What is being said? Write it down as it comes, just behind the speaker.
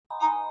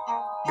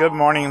Good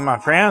morning, my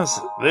friends.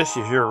 This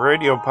is your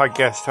radio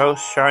podcast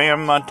host,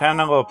 Cheyenne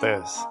Montana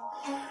Lopez,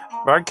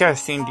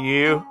 broadcasting to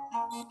you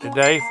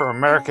today for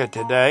America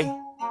Today.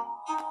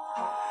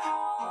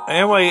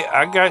 Anyway,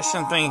 I got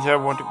some things I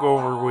want to go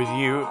over with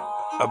you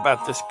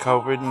about this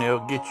COVID, and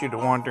it'll get you to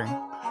wondering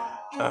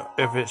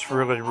if it's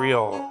really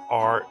real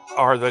or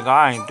are they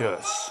lying to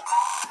us.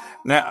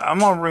 Now, I'm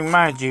going to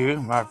remind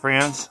you, my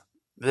friends,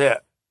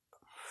 that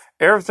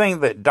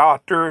everything that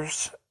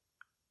doctors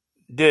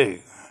do,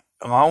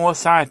 along with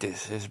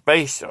scientists, is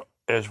based,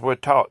 as we're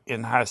taught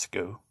in high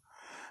school,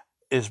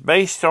 is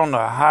based on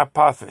a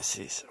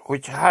hypothesis,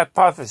 which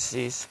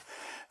hypothesis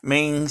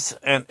means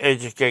an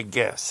educated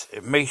guess.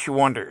 It makes you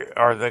wonder,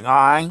 are they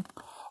lying,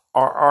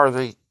 or are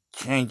they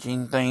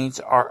changing things,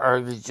 or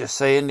are they just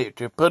saying it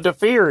to put a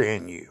fear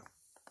in you?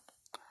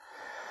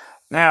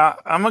 Now,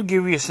 I'm going to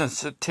give you some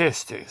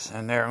statistics,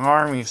 and they're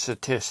alarming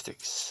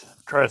statistics.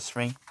 Trust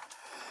me,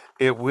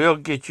 it will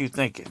get you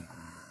thinking.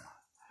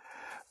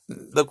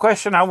 The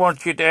question I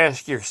want you to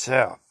ask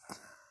yourself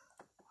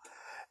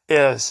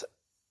is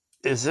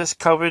this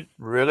COVID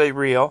really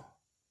real?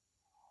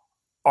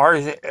 Or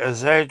is it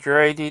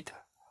exaggerated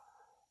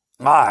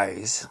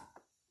lies?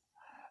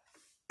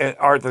 And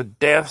are the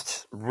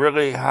deaths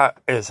really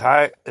as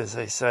high as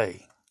they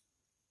say?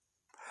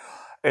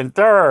 And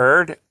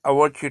third, I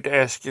want you to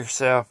ask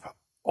yourself,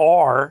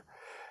 are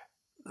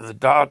the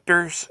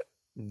doctors,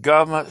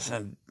 governments,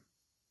 and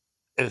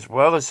as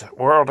well as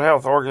World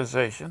Health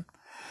Organization,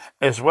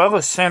 as well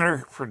as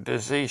Center for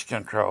Disease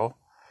Control,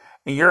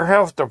 and your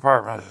health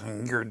departments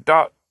and your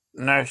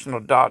national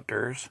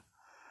doctors,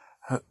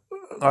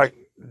 like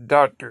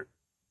Dr.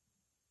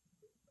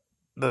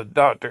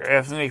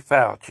 Anthony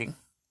Fauci,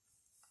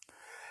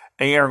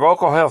 and your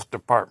local health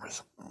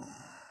departments,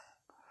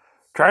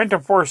 trying to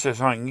force this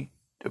on you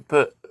to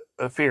put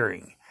a fear in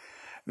you.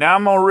 Now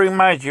I'm going to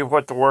remind you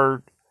what the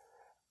word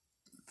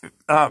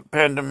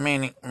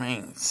pandemic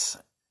means,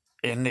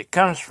 and it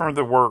comes from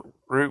the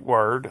root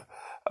word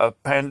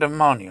of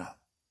pandemonia,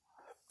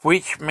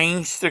 which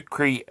means to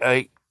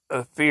create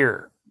a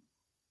fear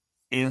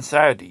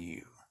inside of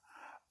you,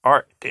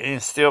 or to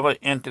instill it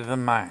into the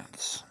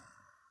minds.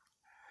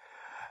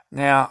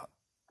 Now,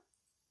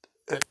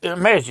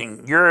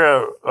 imagine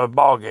you're at a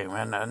ball game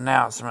and an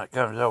announcement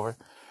comes over.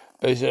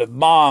 There's a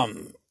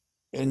bomb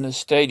in the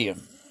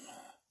stadium,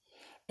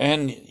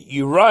 and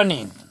you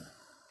running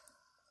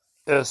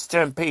a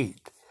stampede,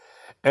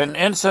 and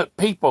innocent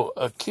people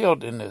are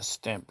killed in this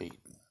stampede.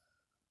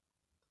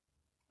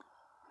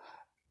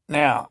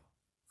 Now,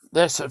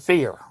 that's a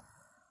fear.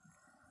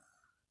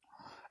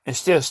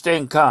 Instead of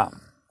staying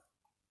calm,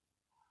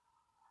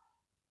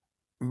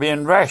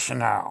 being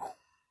rational.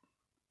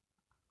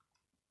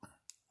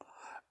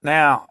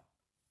 Now,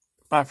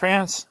 my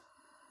friends,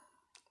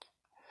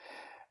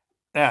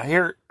 now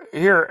here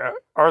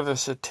are the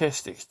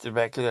statistics to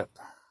back it up.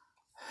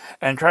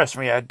 And trust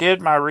me, I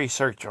did my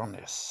research on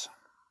this.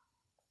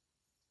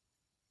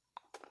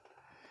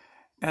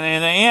 And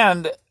in the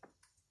end,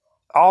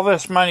 all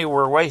this money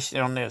we're wasting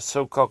on this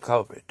so-called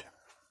COVID,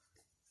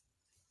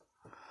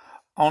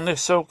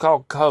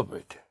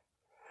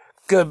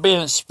 could have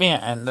been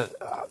spent in the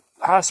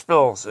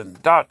hospitals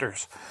and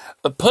doctors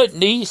putting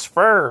these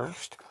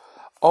first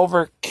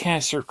over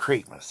cancer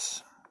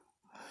treatments,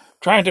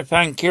 trying to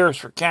find cures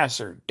for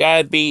cancer,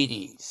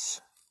 diabetes.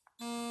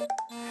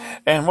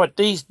 And what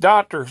these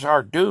doctors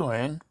are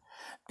doing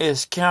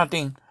is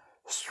counting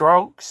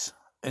strokes,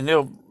 and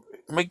they'll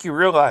make you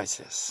realize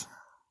this.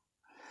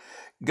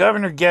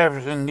 Governor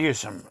Gavin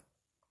Newsom,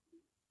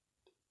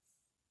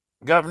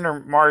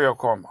 Governor Mario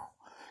Cuomo,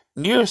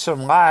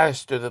 Newsom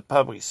lies to the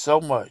public so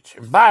much,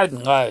 and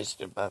Biden lies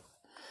to the public.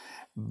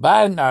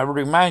 Biden, I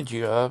remind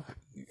you of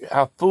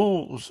how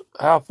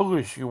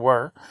foolish you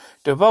were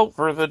to vote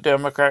for the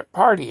Democrat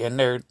Party, and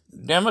their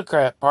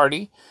Democrat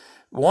Party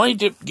wanted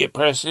to get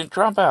President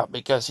Trump out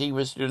because he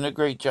was doing a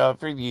great job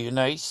for the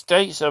United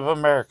States of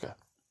America,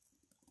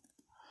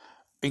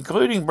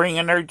 including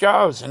bringing our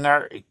jobs and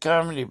our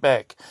economy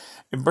back,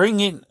 and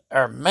bringing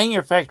our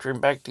manufacturing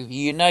back to the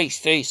United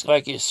States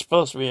like it's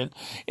supposed to be,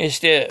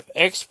 instead of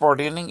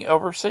exporting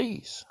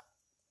overseas.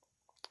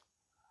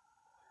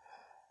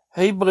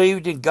 He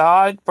believed in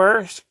God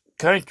first,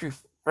 country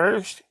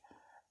first,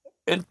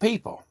 and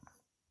people,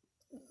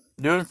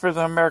 doing for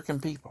the American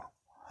people.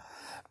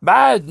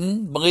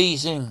 Biden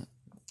believes in,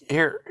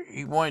 here,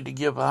 he wanted to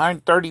give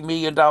 $130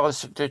 million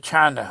to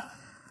China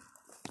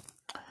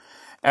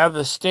out of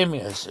the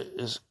stimulus.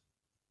 It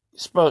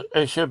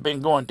should have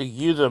been going to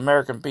you, the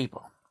American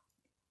people.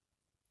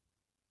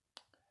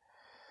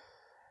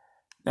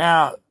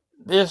 Now,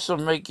 this will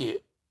make you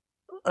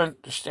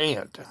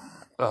understand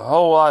a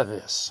whole lot of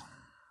this.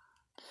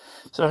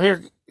 So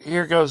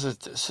here goes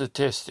the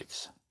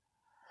statistics.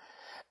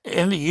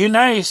 In the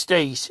United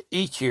States,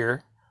 each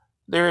year,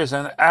 there is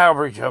an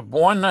average of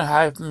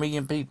 1.5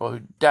 million people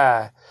who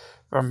die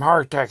from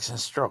heart attacks and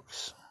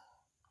strokes.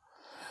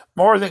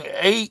 More than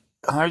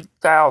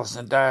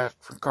 800,000 die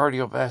from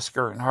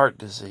cardiovascular and heart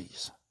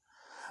disease.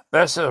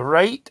 That's a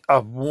rate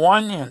of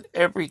 1 in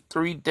every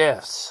 3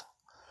 deaths.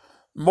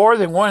 More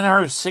than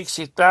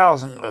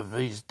 160,000 of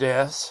these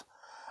deaths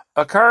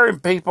occur in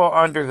people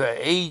under the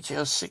age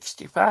of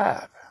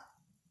 65.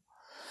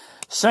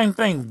 Same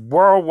thing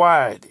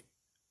worldwide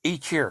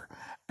each year.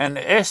 An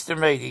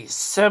estimated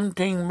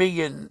 17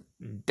 million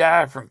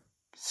die from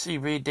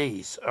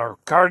CVDs, or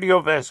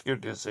cardiovascular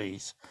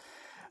disease,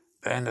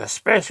 and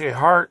especially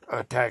heart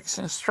attacks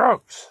and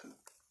strokes.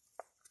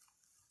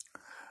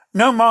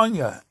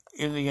 Pneumonia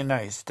in the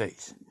United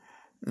States.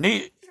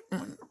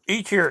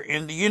 Each year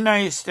in the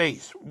United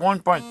States,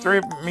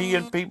 1.3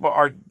 million people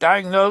are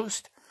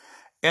diagnosed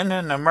in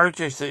an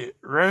emergency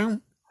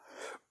room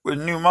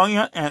with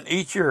pneumonia, and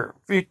each year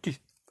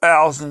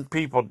 50,000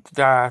 people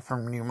die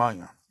from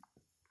pneumonia.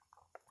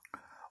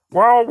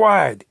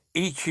 Worldwide,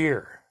 each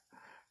year,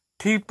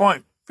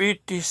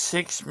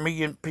 2.56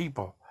 million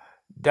people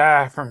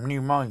die from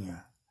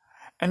pneumonia,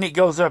 and it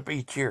goes up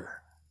each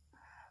year.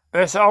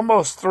 That's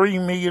almost 3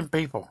 million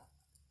people.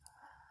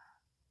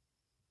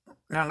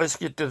 Now let's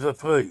get to the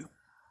flu.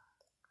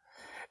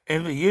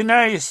 In the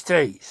United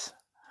States,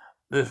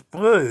 the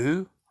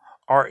flu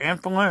or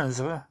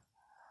influenza,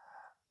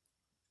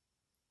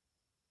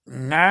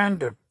 9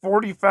 to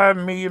 45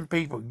 million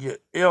people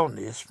get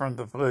illness from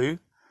the flu,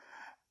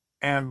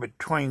 and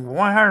between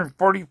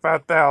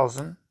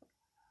 145,000.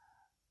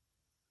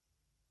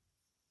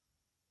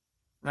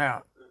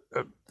 Now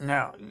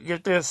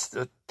get this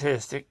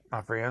statistic,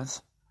 my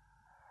friends,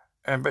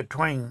 and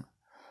between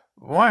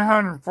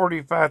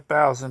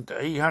 145,000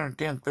 to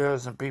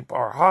 810,000 people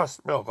are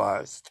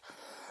hospitalized,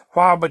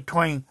 while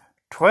between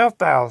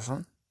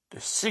 12,000 to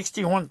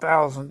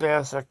 61,000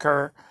 deaths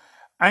occur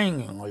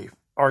annually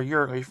or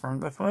yearly from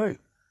the flu.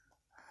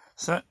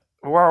 So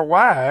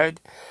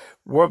worldwide,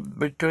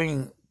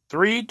 between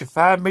 3 to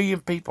 5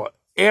 million people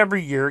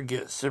every year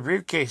get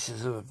severe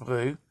cases of the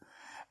flu,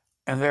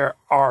 and there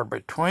are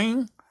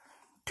between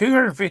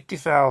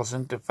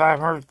 250,000 to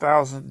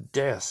 500,000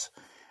 deaths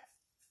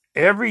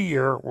every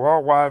year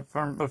worldwide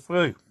from the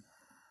flu.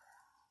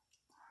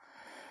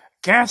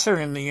 Cancer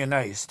in the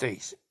United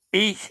States,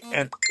 each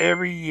and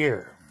every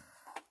year,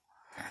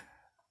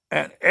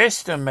 an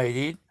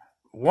estimated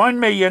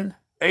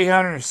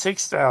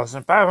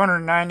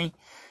 1,806,590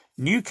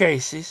 new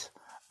cases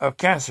of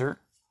cancer,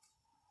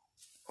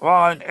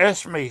 while an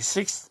estimated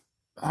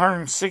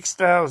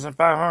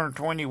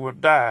 606,520 will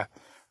die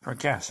from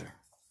cancer.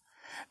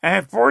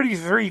 And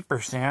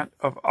 43%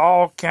 of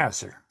all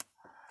cancer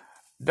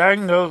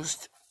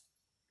diagnosed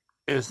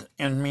is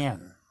in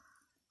men.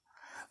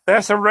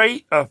 That's a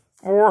rate of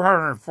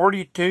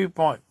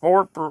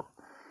 442.4 per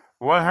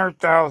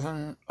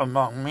 100,000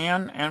 among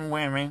men and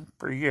women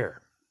per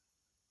year.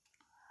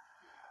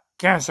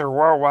 Cancer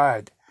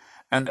worldwide,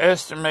 an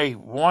estimated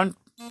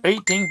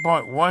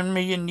 18.1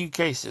 million new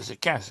cases of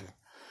cancer,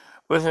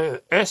 with an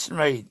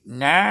estimated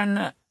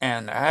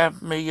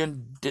 9.5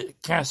 million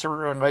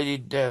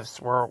cancer-related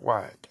deaths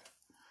worldwide.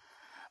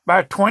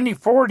 By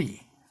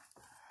 2040,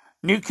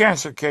 new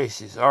cancer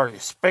cases are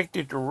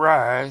expected to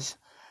rise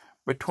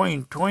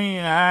between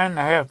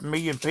 29.5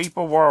 million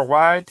people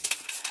worldwide,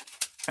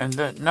 and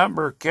the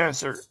number of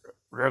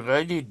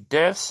cancer-related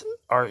deaths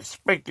are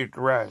expected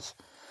to rise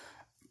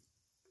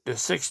to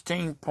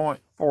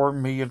 16.4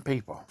 million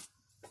people.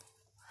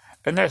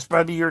 And that's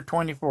by the year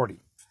 2040.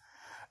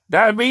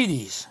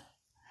 Diabetes.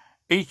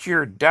 Each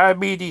year,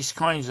 diabetes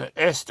claims an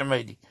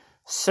estimated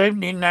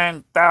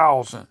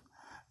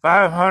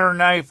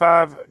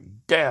 79,595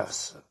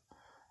 deaths,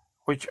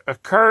 which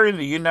occur in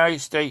the United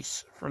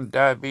States from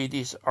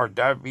diabetes or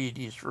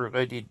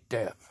diabetes-related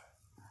death.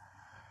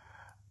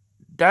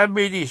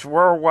 Diabetes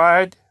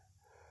worldwide,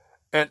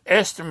 an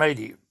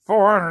estimated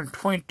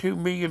 422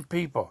 million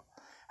people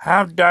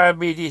have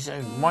diabetes,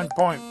 and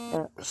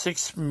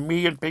 1.6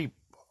 million people.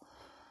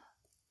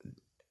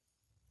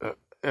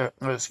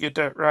 Let's get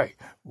that right.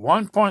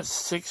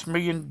 1.6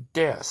 million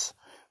deaths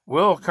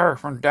will occur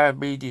from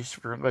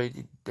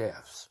diabetes-related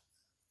deaths.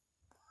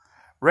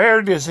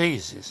 Rare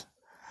diseases.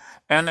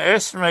 An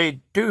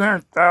estimated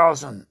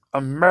 200,000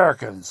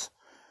 Americans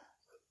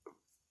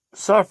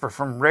suffer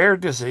from rare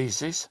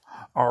diseases,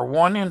 or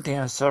 1 in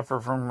 10 suffer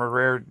from a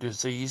rare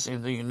disease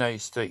in the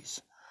United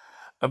States.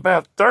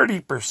 About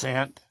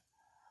 30%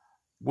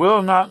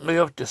 will not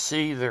live to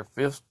see their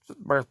 5th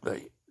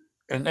birthday,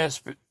 and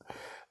that's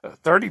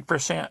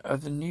 30%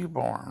 of the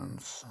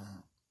newborns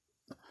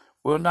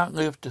will not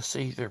live to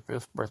see their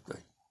 5th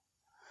birthday.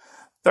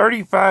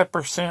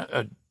 35%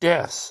 of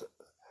deaths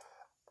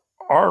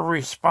are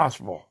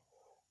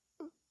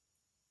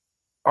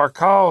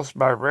caused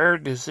by rare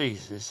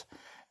diseases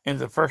in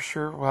the first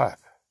year of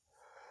life.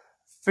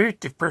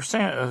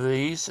 50% of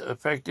these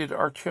affected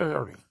are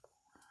children.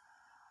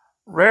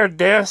 Rare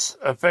deaths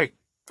affect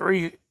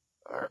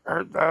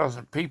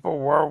 300,000 people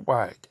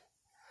worldwide.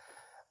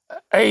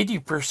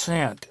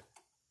 80%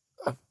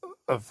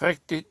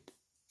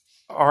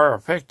 are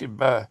affected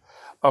by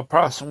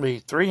approximately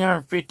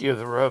 350 of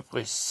the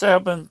roughly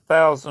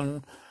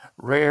 7,000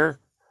 rare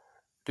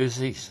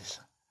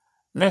diseases.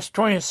 And that's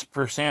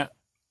 20%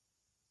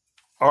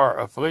 are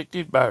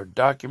afflicted by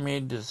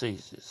documented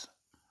diseases.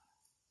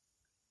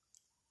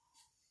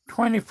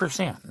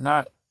 20%,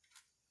 not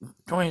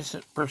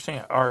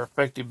 20% are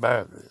affected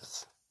by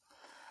this.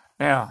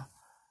 Now,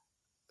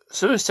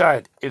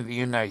 suicide in the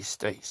United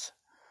States.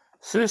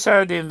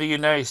 Suicide in the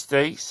United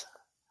States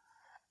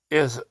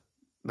is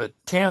the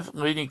 10th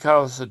leading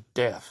cause of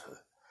death.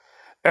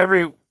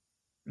 Every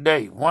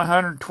day,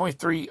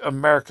 123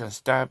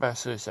 Americans die by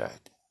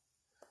suicide.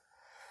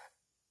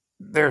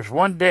 There's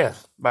one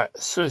death by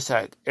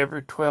suicide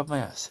every 12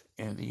 minutes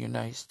in the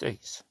United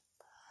States.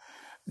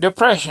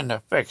 Depression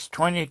affects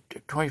 20 to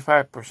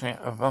 25%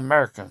 of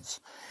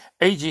Americans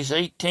ages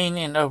 18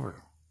 and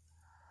over.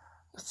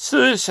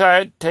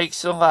 Suicide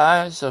takes the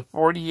lives of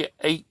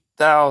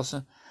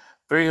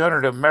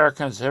 48,300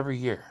 Americans every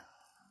year.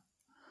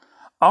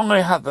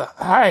 Only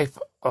half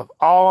of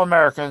all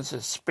Americans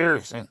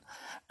experiencing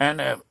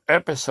an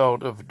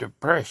episode of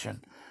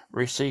depression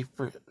receive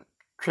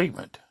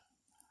treatment.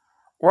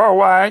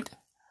 Worldwide,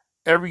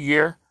 every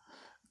year,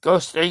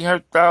 close to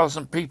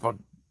 800,000 people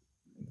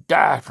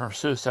die from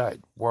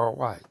suicide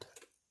worldwide,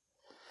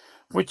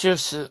 which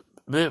this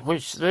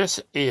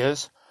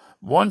is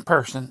one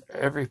person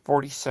every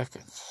 40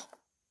 seconds.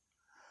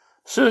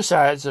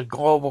 Suicide is a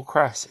global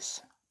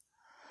crisis.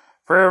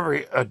 For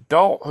every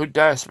adult who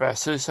dies by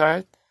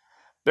suicide,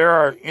 there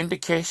are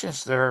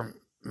indications there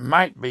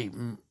might be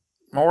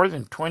more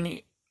than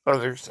 20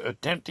 others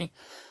attempting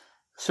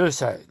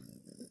suicide,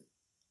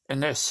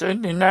 and that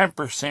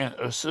 79%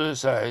 of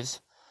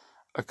suicides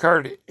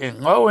occurred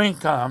in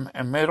low-income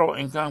and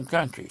middle-income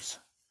countries.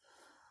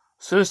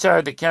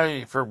 Suicide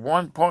accounted for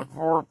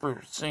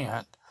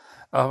 1.4%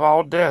 of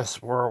all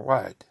deaths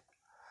worldwide.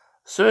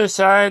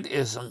 Suicide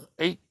is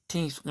the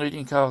 18th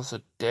leading cause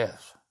of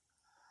death.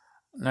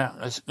 Now,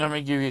 let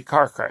me give you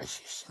car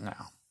crashes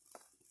now.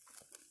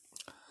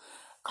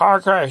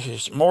 Car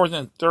crashes, more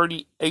than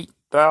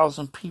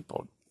 38,000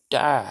 people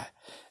die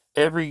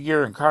every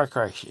year in car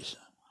crashes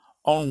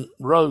on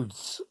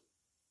roads,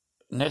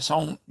 and that's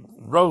on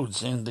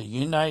roads in the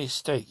United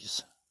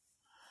States.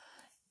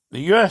 The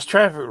U.S.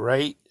 traffic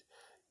rate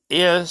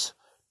is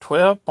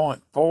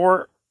 12.4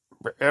 for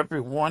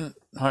every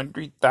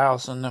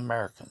 100,000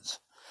 Americans.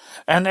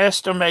 An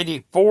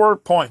estimated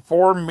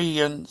 4.4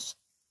 million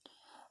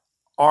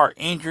are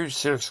injured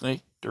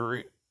seriously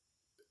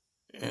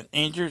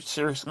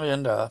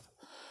enough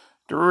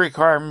to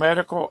require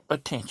medical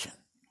attention.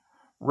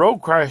 Road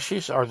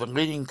crashes are the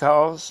leading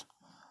cause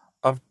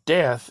of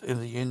death in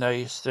the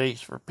United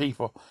States for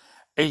people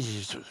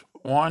ages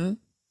 1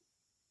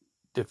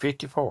 to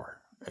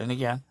 54. And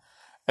again,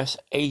 that's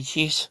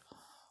ages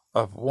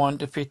of 1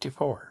 to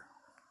 54.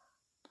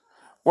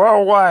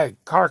 Worldwide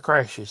car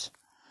crashes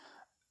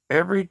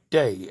every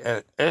day,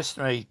 an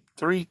estimated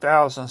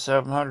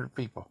 3,700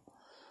 people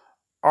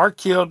are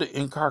killed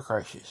in car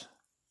crashes.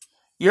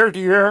 Year to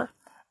year,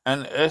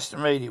 an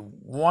estimated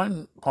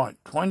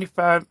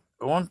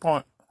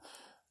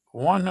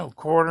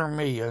 1.25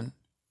 million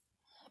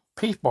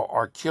people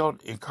are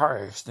killed in car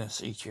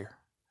accidents each year.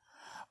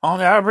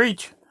 On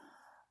average,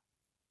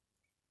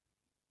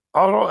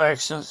 auto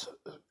accidents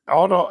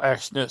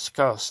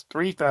cause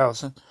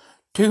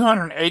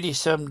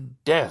 3,287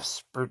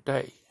 deaths per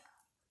day.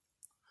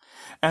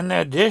 An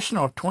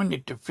additional 20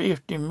 to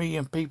 50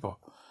 million people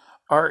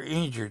are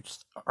injured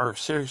or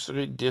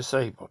seriously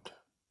disabled.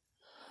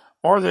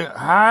 More than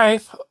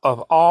half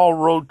of all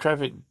road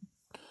traffic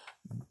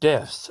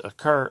deaths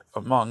occur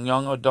among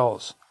young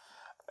adults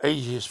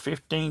ages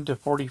 15 to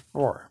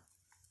 44.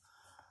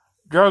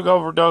 Drug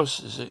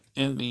overdoses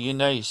in the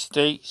United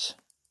States,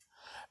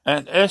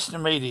 an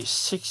estimated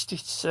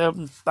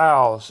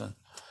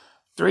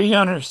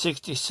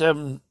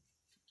 67,367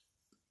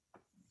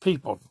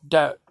 people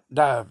die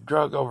of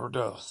drug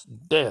overdose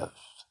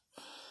deaths,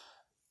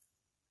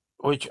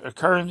 which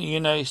occur in the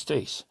United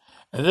States.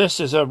 And this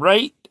is a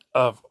rate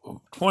of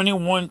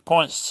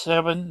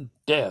 21.7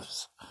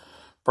 deaths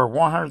per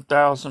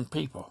 100,000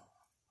 people.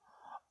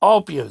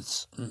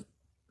 Opiates,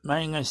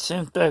 mainly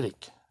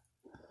synthetic,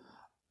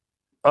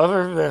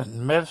 other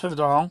than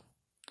methadone,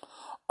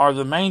 are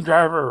the main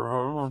driver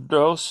of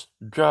overdose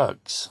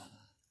drugs.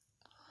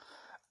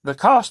 The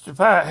cost to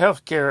fight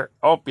healthcare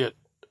opiate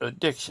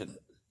addiction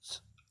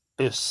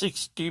is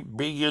 $60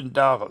 billion.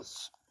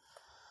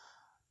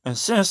 And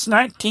since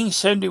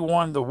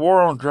 1971, the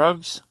war on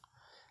drugs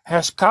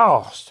has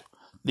cost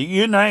the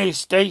United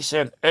States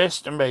an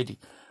estimated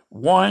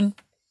 $1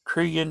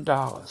 trillion.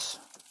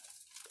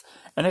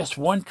 And that's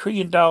 $1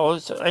 trillion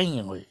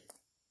annually.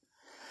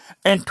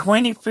 In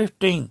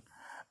 2015,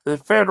 the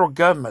federal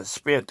government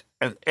spent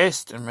an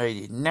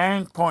estimated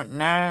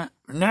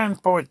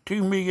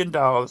 $9.2 million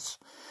to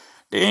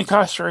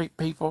incarcerate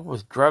people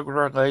with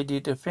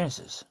drug-related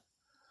offenses.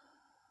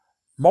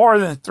 More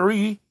than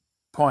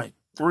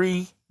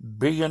 $3.3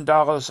 billion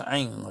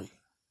annually.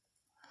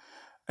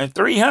 And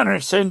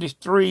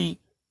 $373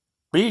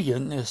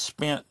 billion is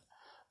spent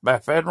by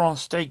federal and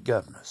state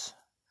governments.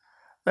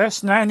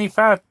 That's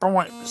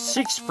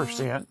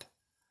 95.6%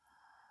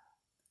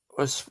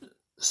 was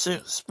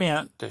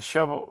spent to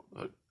shovel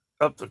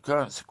of the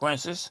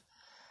consequences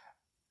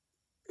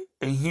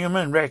in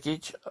human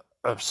wreckage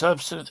of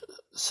substance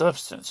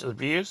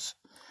abuse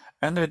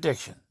and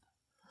addiction.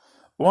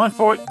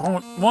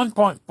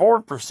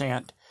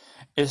 1.4%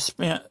 is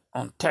spent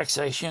on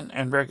taxation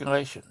and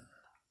regulation.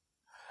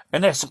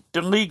 And that's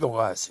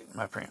delegalizing,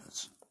 my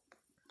friends.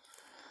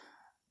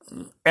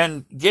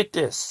 And get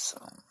this.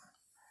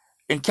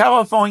 In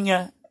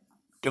California,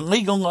 to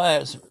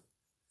legalize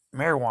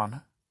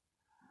marijuana,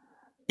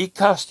 it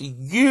cost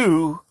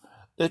you,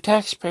 the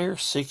taxpayer,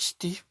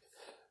 $60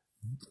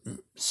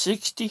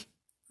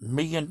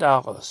 million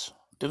to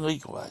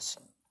legalize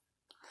it.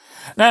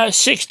 Now,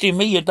 $60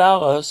 million,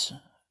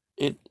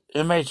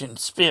 imagine,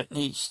 spent in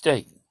each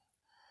state.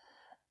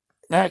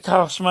 Now, it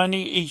costs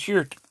money each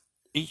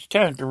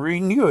time to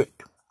renew it.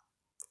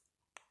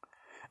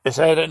 Let's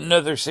add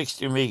another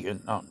 $60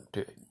 million on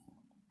to it.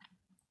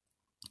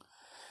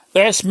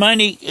 That's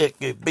money that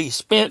could be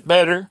spent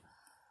better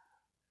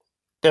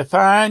to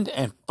find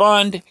and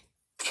fund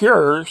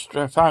cures,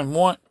 to find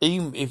one,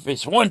 even if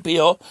it's one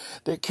pill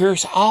that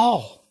cures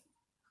all,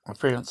 my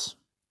friends.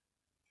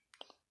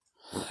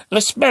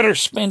 Let's better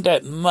spend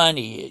that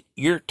money,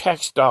 your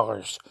tax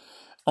dollars,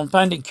 on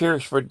finding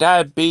cures for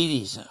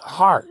diabetes and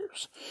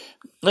hearts.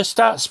 Let's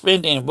stop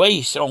spending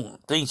waste on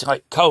things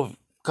like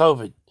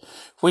COVID,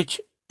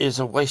 which is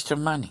a waste of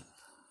money.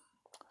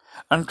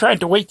 I'm trying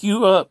to wake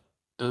you up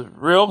to the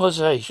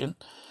realization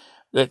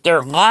that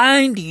they're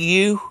lying to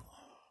you,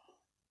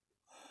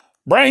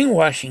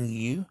 brainwashing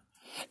you,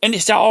 and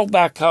it's all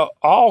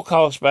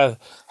caused by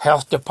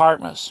health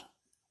departments,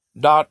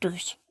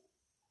 doctors,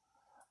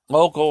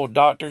 local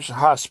doctors,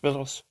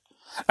 hospitals.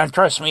 And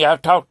trust me,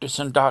 I've talked to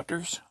some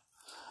doctors.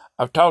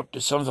 I've talked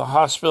to some of the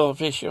hospital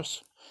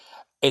officials.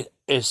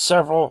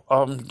 Several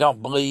of them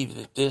don't believe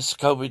that this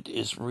COVID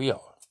is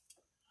real.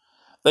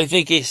 They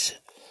think it's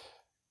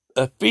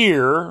a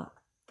fear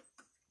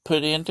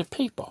put into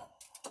people.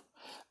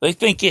 They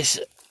think it's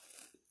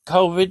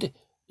COVID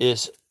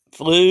is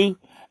flu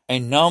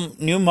and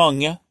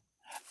pneumonia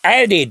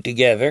added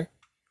together,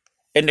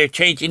 and they're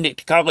changing it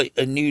to call it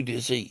a new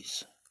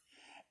disease.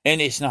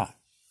 And it's not.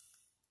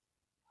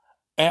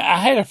 And I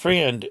had a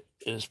friend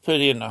that was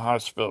put in the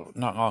hospital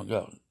not long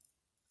ago.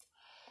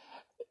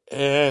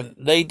 And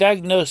they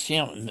diagnosed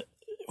him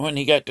when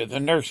he got to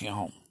the nursing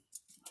home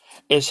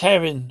as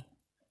having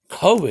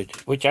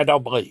COVID, which I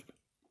don't believe.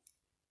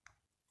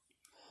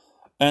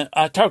 And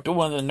I talked to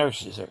one of the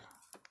nurses there.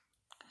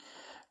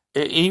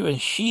 Even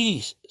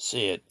she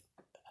said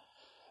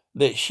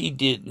that she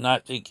did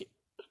not think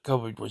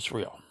COVID was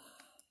real.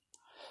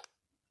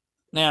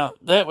 Now,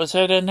 that was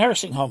at a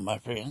nursing home, my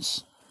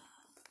friends.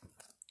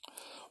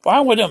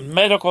 Why would a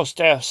medical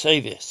staff say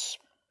this?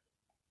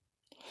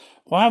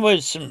 Why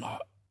would some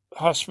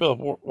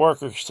hospital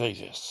workers say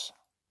this?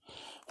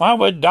 Why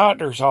would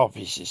doctors'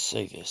 offices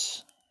say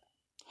this?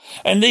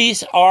 And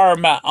these are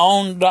my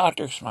own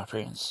doctors, my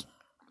friends,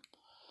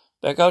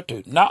 that I go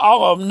to. Not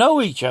all of them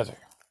know each other.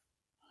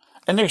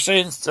 And they're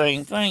saying the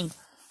same thing,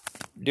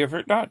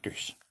 different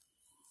doctors.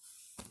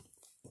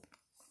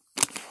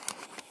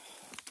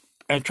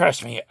 And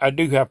trust me, I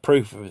do have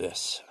proof of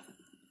this.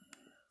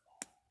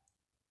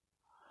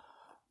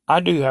 I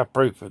do have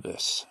proof of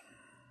this.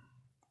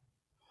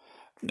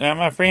 Now,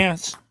 my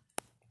friends,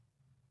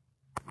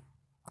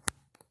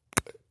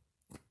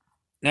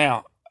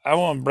 now, I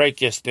want to break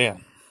this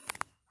down.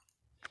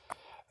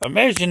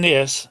 Imagine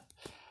this,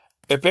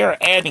 if they're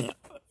adding,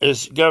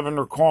 as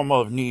Governor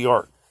Cuomo of New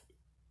York,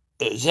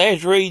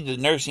 exaggerate the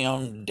nursing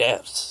home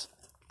deaths.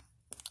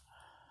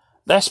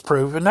 That's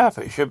proof enough.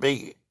 It should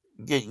be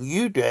getting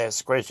you to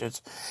ask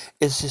questions.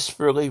 Is this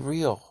really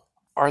real?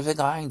 Are they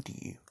lying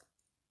to you?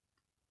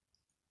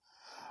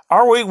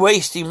 Are we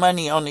wasting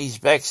money on these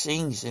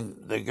vaccines and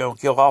they're going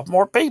to kill off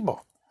more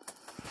people?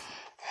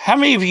 How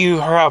many of you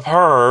have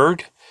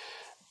heard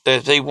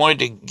that they wanted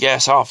to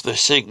gas off the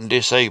sick and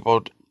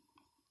disabled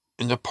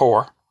and the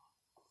poor?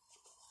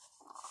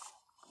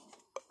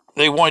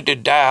 They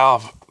wanted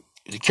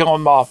to kill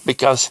them off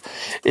because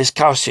it's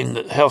costing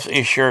the health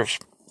insurance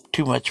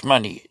too much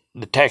money.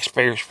 The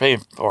taxpayers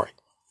paying for it.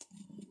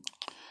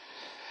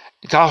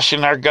 It's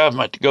costing our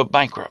government to go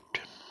bankrupt.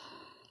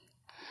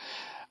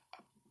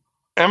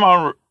 I'm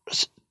going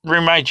to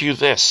remind you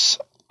this.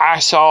 I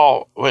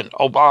saw when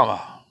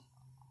Obama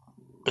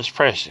was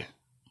president,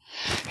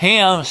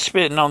 him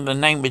spitting on the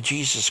name of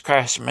Jesus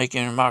Christ and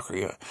making a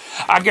mockery of it.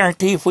 I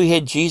guarantee if we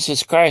had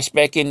Jesus Christ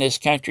back in this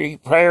country,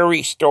 prayer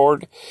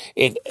restored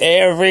in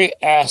every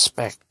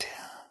aspect,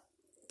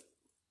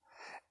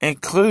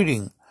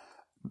 including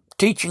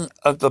teaching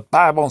of the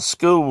Bible in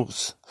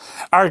schools,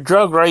 our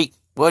drug rate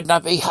would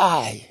not be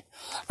high.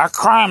 Our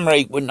crime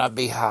rate would not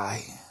be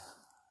high.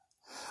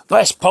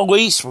 Less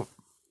police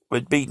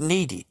would be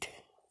needed.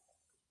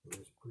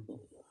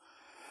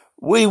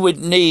 We would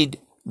need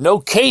no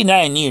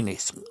canine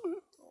units,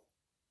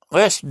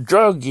 less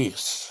drug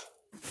use,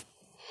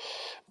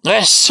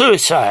 less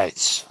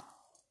suicides.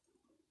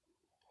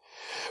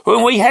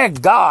 When we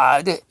had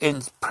God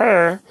in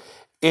prayer,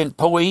 in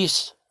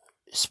police,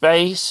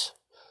 space,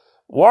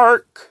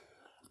 work,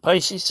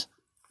 places,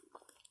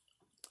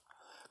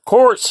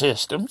 court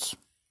systems,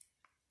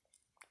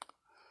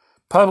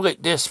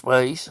 public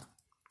displays,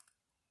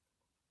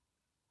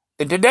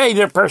 and today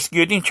they're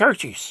persecuting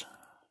churches,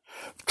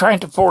 trying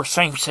to force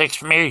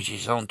same-sex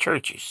marriages on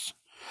churches.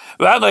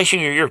 Violation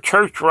of your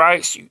church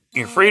rights,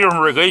 your freedom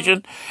of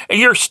religion, and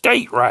your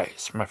state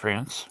rights, my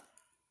friends.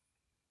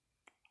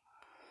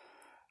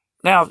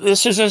 Now,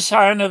 this is a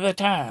sign of the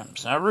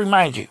times. I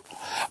remind you,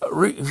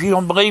 if you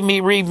don't believe me,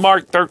 read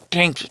Mark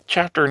 13th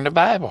chapter in the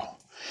Bible.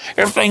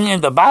 Everything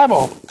in the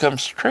Bible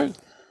comes true.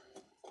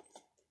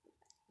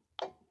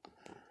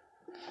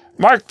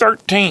 Mark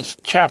 13th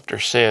chapter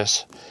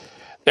says,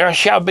 there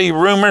shall be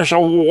rumors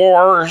of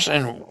wars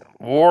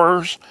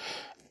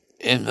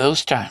in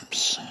those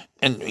times.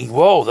 And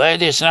whoa,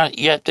 that is not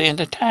yet the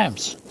end of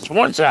times. It's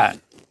one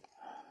sign.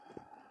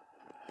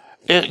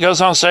 It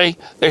goes on to say,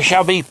 there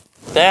shall be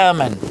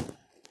famine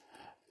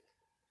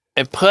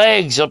and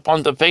plagues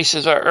upon the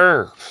faces of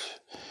earth,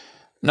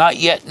 not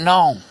yet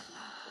known.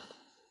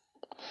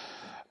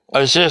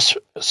 Is this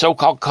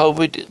so-called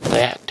COVID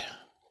that?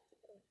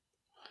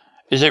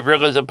 Is it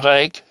really the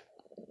plague?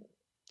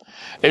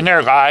 And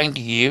they're lying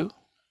to you?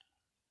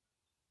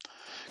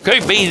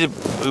 Could it be the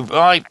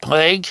bubonic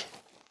plague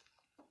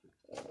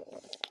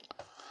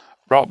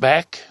brought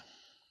back,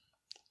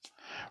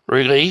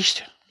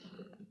 released?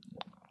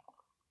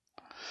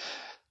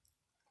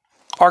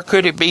 Or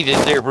could it be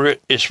that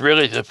it's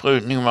really the flu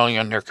and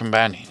pneumonia and they're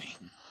combining it?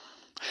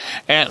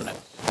 And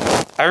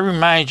I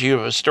remind you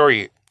of a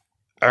story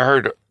I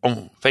heard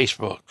on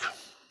Facebook.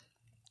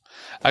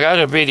 I got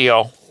a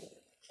video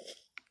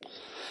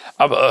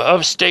of an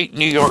upstate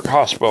New York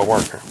hospital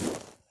worker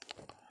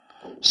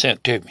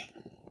sent to me.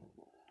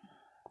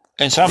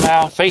 And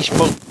somehow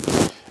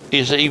Facebook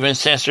is even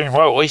censoring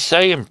what we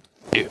say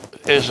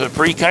is a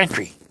free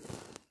country.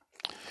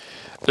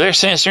 They're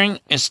censoring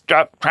and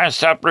trying to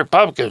stop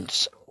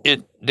Republicans.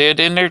 It did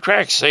in their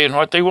tracks, saying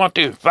what they want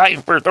to,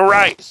 fighting for their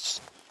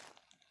rights.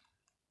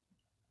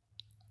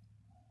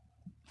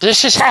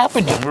 This is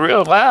happening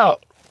real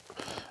loud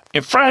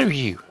in front of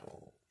you,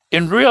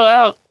 in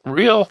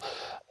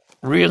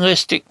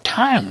realistic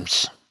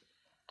times.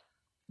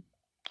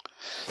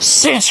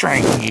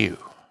 Censoring you,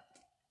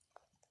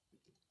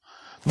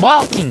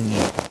 blocking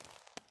you,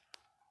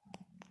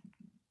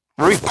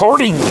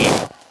 reporting you.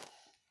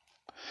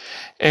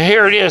 And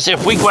here it is,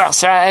 if we go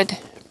outside,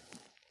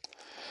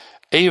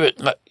 even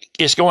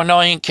it's going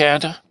on in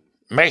Canada,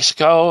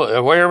 Mexico,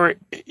 or wherever it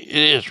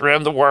is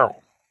around the world.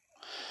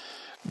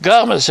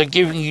 Governments are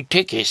giving you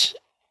tickets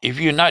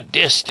if you're not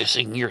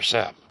distancing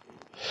yourself.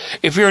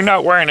 If you're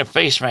not wearing a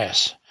face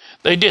mask.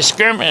 They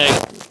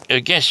discriminate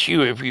against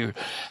you if you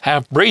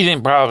have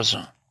breathing problems.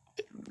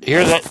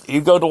 Hear that?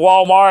 You go to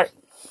Walmart,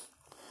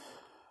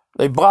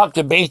 they block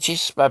the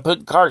benches by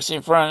putting carts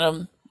in front of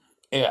them.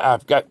 Yeah,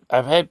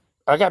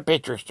 I got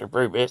pictures to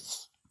prove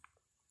this.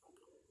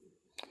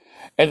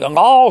 And the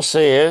law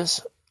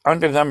says,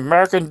 under the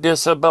American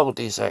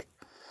Disabilities Act,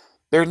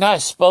 they're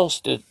not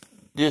supposed to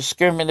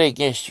discriminate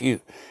against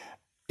you.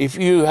 If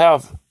you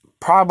have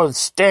problems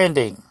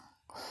standing,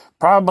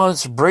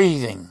 problems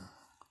breathing,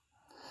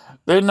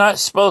 they're not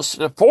supposed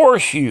to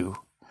force you.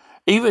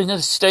 Even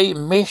the state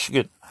of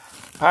Michigan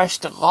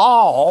passed a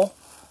law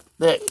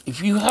that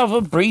if you have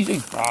a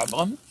breathing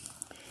problem,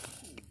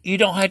 you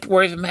don't have to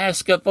wear the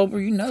mask up over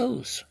your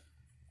nose.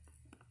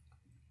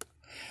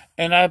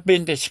 And I've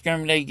been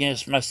discriminated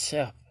against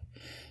myself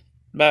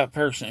by a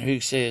person who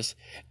says,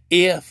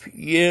 if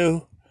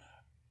you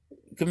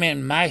come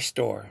in my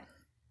store,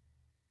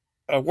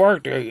 I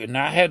worked there and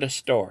I had a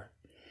store,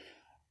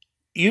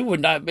 you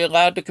would not be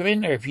allowed to come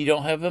in there if you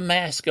don't have a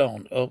mask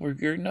on over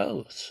your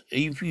nose,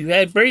 if you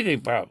had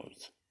breathing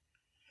problems.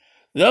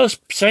 Those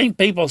same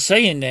people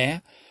saying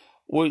that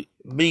would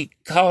be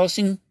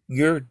causing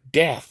your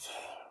death.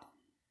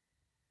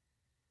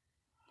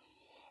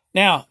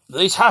 Now,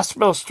 these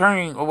hospitals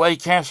turning away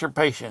cancer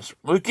patients,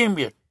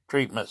 leukemia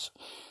treatments,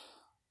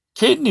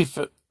 kidney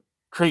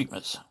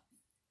treatments,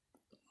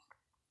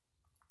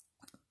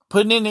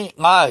 putting it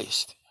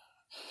last,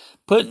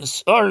 putting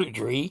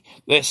surgery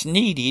that's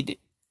needed,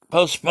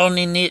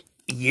 postponing it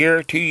a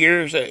year, 2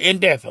 years,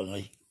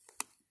 indefinitely.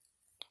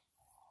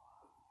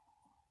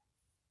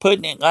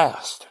 Putting it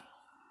last.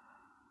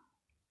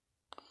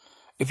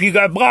 If you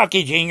got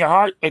blockage in your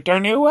heart, they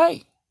turn you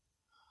away.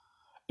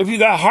 If you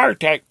got a heart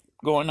attack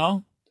going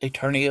on, they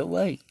turn you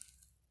away.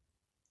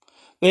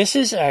 This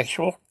is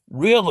actual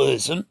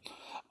realism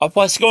of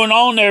what's going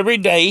on every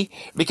day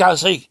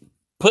because they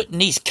putting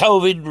these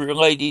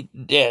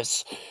COVID-related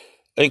deaths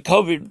and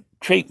COVID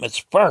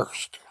treatments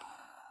first.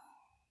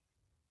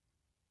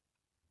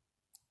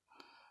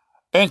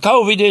 And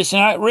COVID is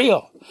not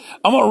real.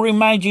 I'm going to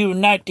remind you of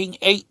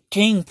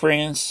 1918,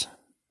 friends,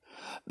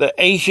 the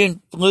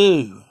Asian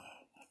flu.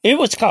 It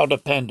was called a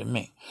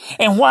pandemic.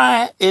 And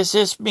why is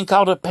this being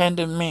called a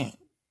pandemic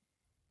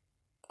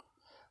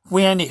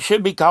when it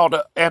should be called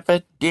an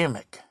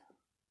epidemic?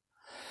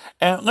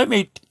 And let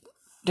me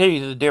tell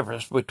you the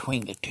difference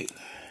between the two.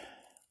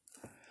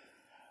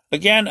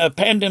 Again, a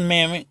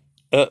pandemic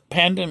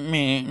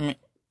Pandemic,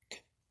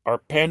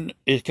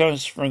 it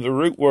comes from the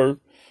root word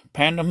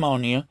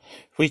pandemonia,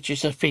 which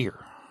is a fear.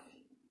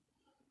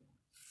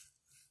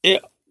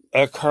 It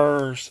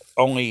occurs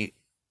only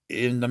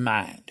in the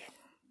mind.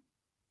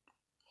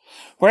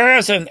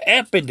 Whereas an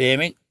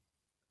epidemic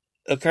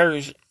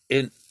occurs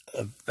in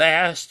a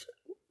vast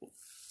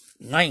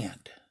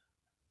land.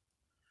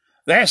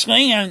 Vast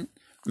land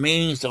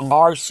means a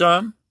large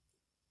sum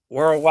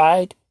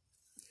worldwide.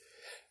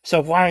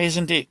 So why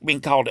isn't it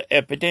being called an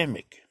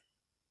epidemic?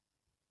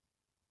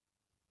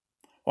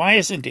 Why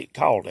isn't it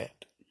called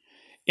that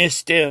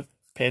instead of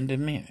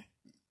pandemic?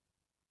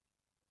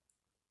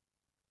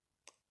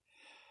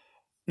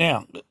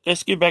 Now,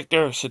 let's get back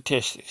to our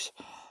statistics.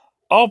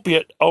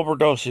 Opiate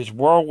overdoses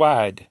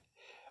worldwide.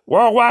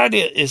 Worldwide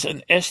is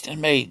an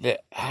estimate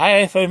that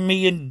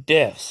 500,000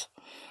 deaths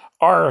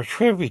are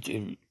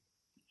attributed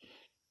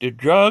to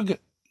drug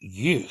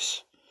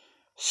use.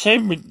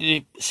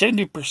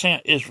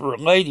 70% is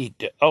related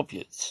to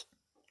opiates.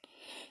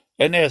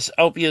 And that's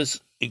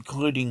opiates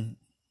including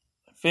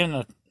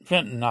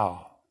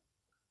fentanyl.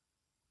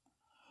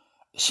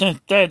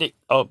 Synthetic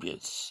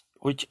opiates,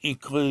 which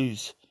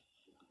includes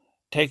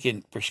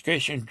taking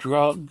prescription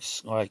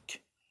drugs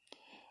like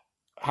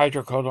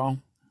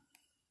hydrocodone,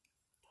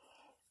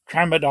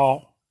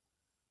 tramadol,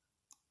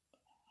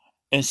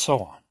 and so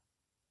on.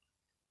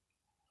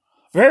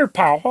 Very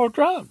powerful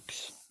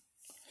drugs.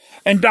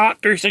 And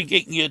doctors are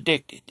getting you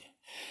addicted.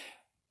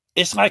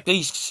 It's like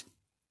these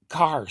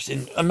cars.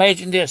 And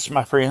imagine this,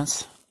 my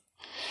friends.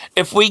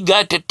 If we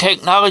got the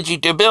technology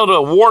to build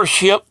a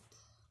warship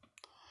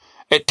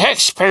at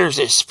taxpayers'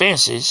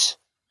 expenses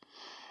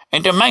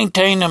and to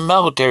maintain the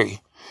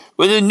military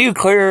with a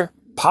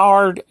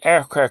nuclear-powered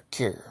aircraft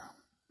carrier.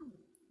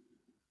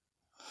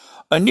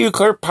 A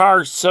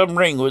nuclear-powered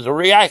submarine with a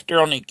reactor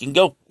on it can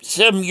go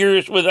 7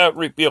 years without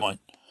refueling.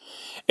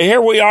 And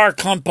here we are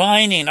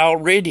complaining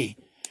already.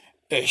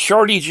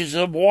 Shortages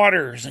of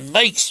waters and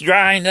lakes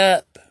drying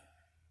up.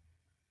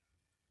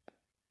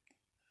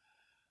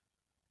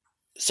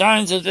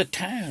 Signs of the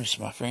times,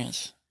 my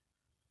friends.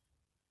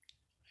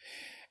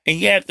 And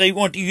yet they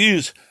want to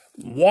use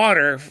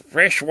water,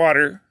 fresh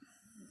water,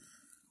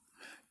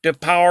 to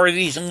power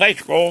these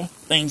electrical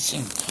things.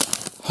 And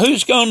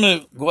who's going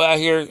to go out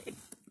here,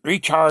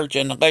 recharge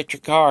an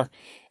electric car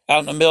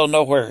out in the middle of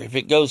nowhere if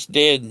it goes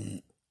dead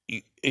and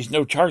there's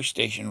no charge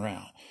station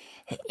around?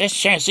 That's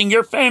chancing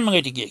your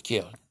family to get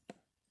killed.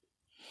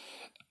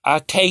 I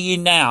tell you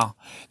now,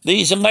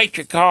 these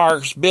electric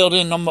cars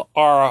building them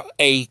are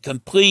a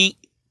complete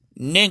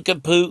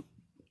nincompoop,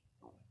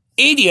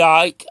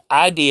 idiotic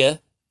idea,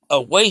 a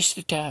waste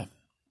of time.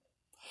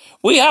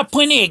 We have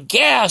plenty of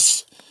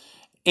gas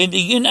in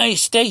the United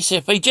States.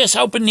 If we just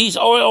open these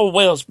oil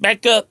wells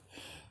back up,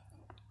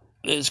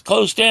 it's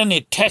close down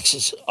in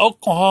Texas,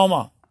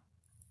 Oklahoma,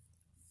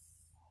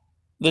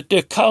 the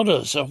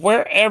Dakotas, or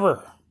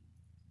wherever.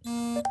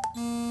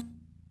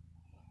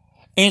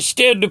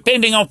 Instead of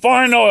depending on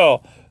foreign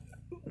oil,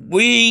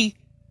 we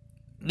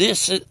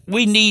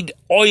need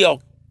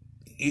oil.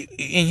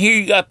 And here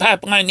you got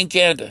pipeline in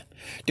Canada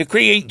to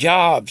create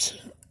jobs.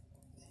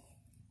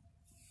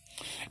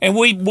 And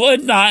we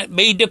would not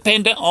be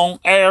dependent on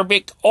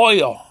Arabic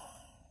oil.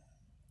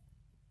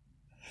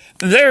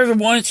 They're the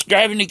ones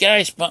driving the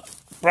gas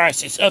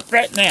prices up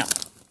right now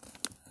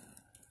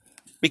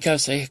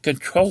because they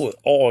control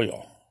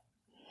oil,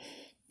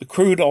 the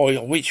crude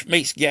oil, which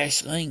makes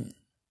gasoline.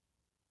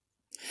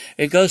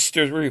 It goes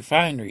to the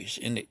refineries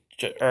and it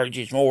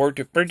charges more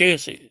to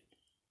produce it.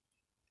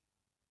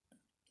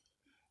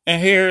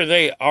 And here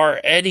they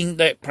are adding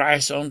that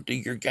price on to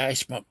your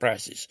gas pump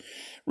prices.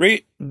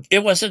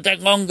 It wasn't that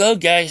long ago,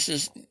 gas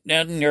is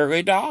now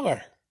nearly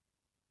 $1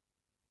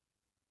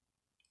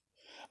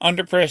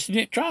 under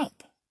President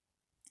Trump.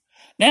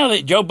 Now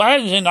that Joe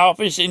Biden's in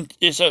office, and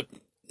it's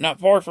not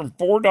far from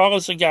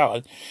 $4 a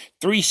gallon,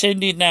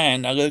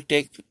 $3.79. I looked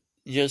at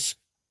just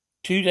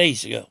 2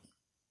 days ago.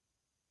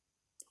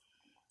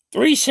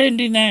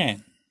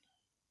 $3.79.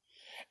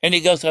 And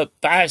it goes up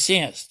 5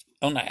 cents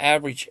on the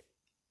average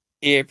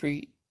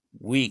every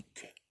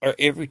week, or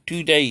every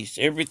 2 days,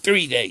 every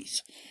 3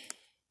 days.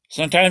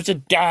 Sometimes a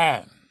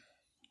dime.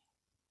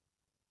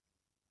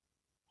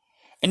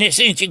 And it's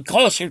inching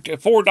closer to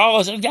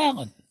 $4 a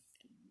gallon.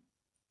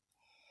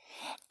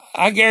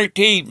 I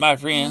guarantee, my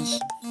friends,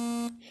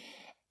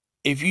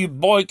 if you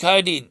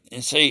boycott it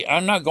and say,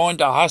 I'm not going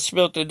to the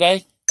hospital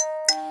today,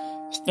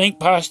 think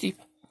positive,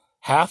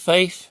 have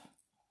faith,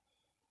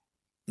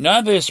 none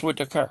of this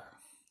would occur.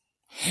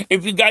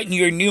 If you've gotten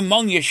your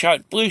pneumonia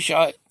shot, flu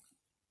shot,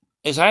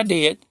 as I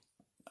did,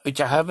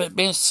 which I haven't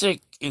been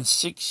sick in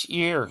 6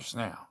 years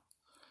now,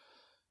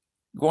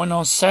 going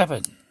on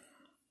 7.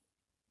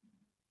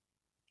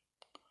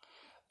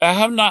 I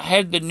have not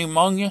had the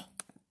pneumonia.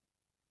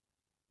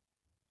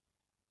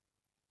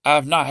 I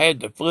have not had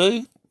the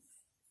flu,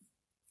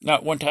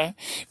 not one time,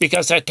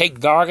 because I take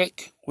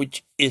garlic,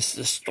 which is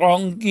the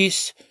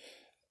strongest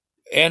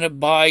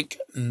antibiotic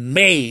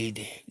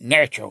made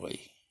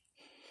naturally.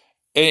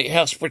 It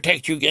helps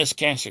protect you against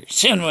cancer.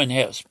 Cinnamon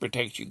helps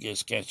protect you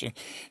against cancer.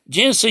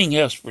 Ginseng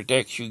helps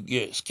protect you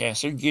against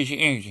cancer, gives you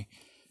energy.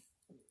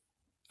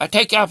 I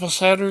take apple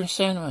cider and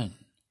cinnamon.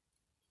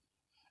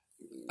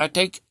 I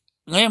take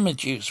lemon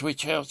juice,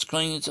 which helps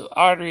clean the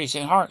arteries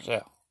and hearts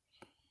out.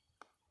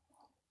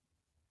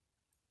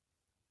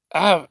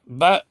 I have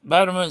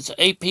vitamins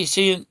A, P,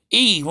 C, and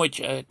E,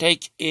 which I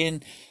take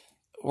in,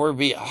 where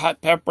be a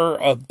hot pepper,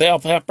 a bell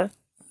pepper,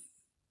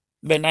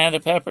 banana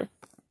pepper.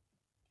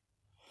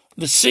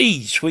 The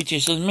seeds, which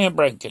is in the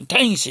membrane,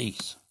 contain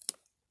seeds.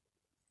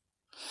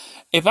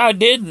 If I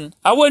didn't,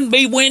 I wouldn't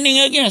be winning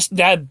against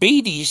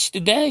diabetes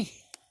today.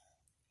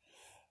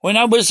 When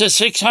I was at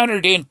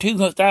 600 in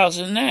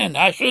 2009,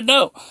 I should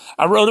know.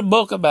 I wrote a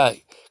book about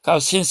it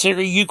called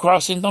Sincerely You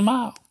Crossing the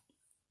Mile.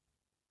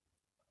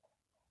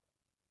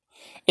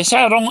 It's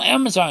out on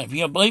Amazon. If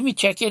you don't believe me,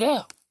 check it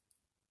out.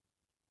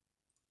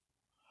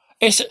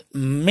 It's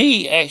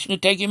me actually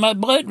taking my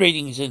blood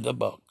readings in the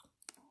book.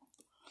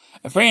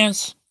 And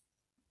friends,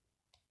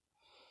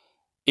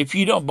 if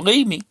you don't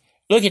believe me,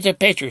 look at the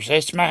pictures.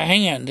 That's my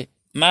hand,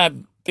 my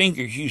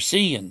fingers you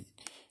see, and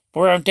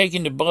where I'm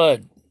taking the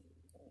blood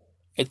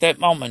at that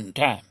moment in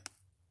time.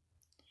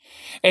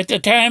 At the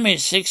time,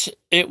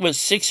 it was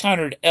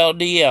 600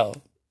 LDL.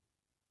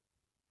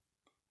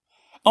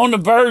 On the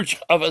verge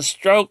of a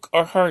stroke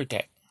or heart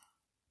attack.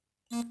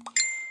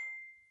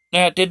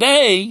 Now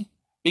today,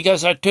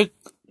 because I took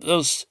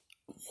those,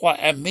 what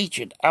I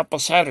mentioned, apple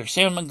cider,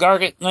 cinnamon,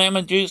 garlic,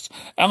 lemon juice,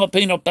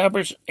 jalapeno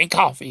peppers, and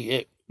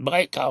coffee,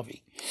 black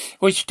coffee,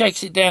 which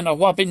takes it down to a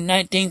whopping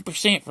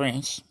 19%,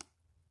 friends.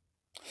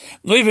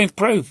 Living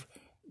proof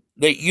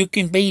that you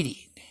can beat it.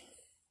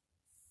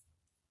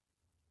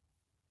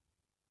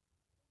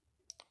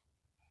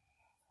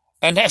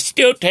 And I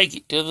still take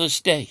it to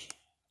this day.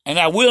 And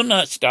I will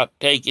not stop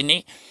taking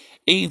it,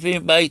 even if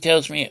anybody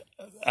tells me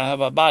I have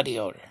a body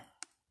odor.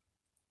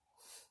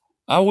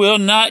 I will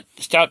not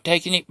stop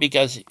taking it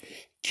because it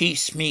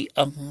keeps me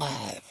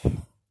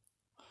alive.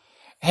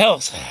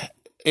 Health,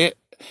 it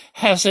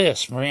has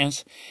this,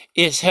 friends.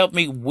 It's helped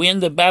me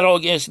win the battle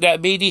against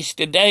diabetes.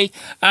 Today,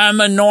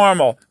 I'm a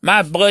normal.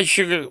 My blood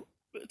sugar,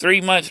 3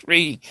 months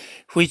reading,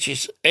 which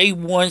is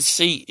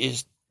A1C,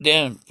 is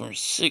down from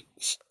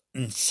 6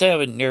 and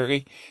 7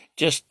 nearly,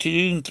 just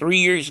 2 and 3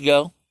 years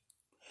ago.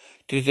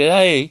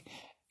 Today,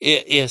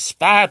 it is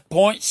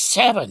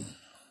 5.7.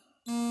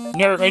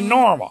 Nearly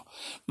normal.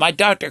 My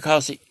doctor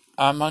calls it,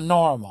 I'm a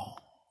normal.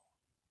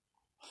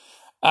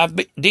 I've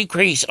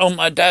decreased on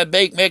my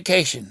diabetic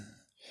medication.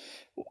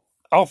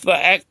 Off the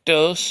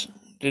Actos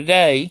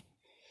today,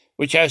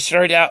 which I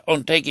started out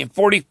on taking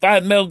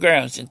 45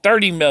 milligrams and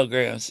 30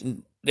 milligrams,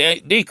 and they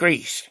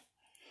decreased.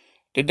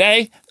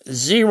 Today,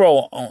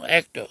 0 on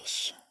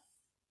Actos.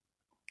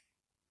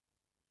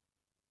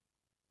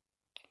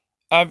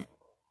 I've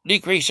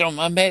decreased on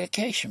my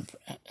medication.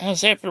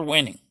 How's that for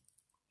winning?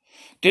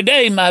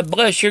 Today, my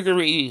blood sugar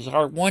readings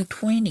are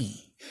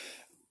 120,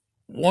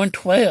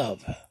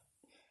 112,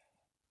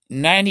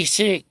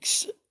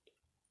 96,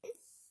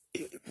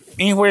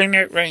 anywhere in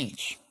that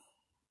range.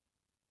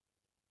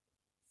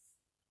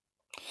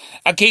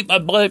 I keep my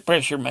blood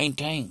pressure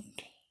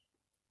maintained.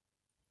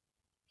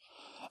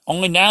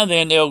 Only now and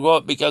then they'll go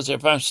up because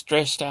if I'm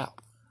stressed out.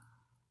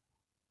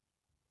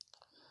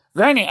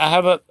 Granted, I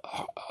have a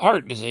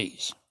heart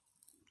disease.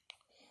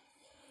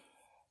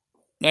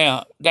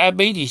 Now,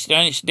 diabetes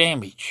done its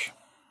damage.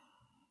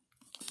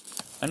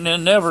 And they'll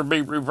never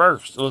be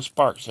reversed, those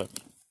parts of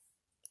it.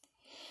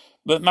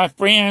 But my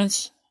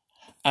friends,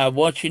 I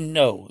want you to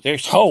know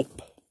there's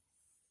hope.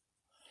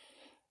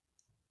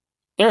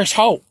 There's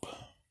hope.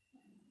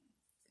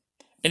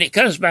 And it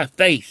comes by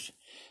faith,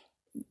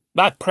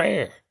 by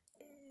prayer.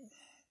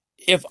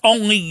 If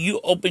only you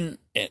open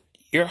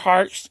your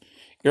hearts,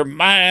 your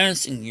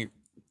minds, and your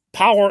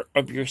power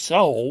of your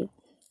soul,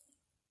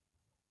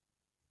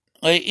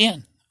 let it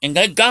in. And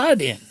let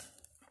God in.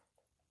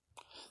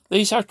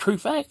 These are true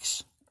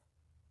facts.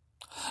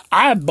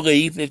 I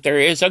believe that there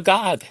is a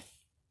God.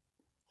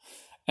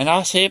 And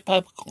I'll say it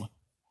publicly.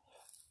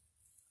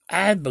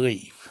 I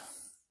believe.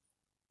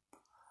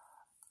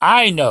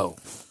 I know.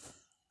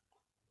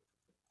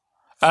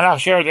 And I'll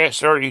share that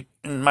story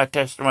in my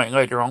testimony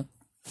later on.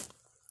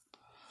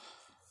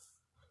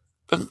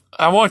 But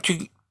I want you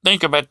to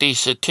think about these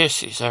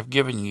statistics I've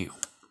given you.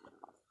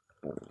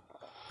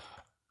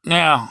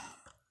 Now,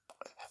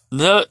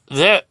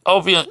 that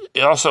opium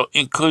also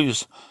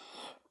includes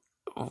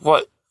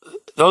what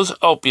those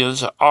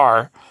opiates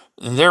are,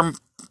 and they're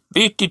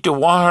 50 to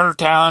 100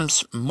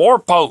 times more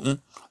potent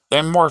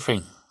than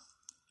morphine.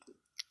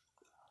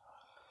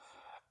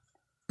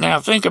 Now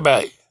think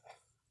about it.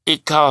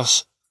 It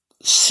costs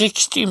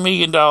 $60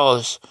 million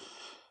to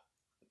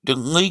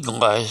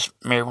legalize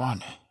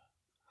marijuana.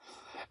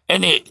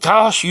 And it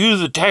costs you,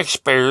 the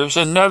taxpayers,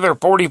 another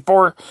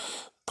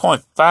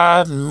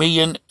 $44.5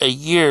 million a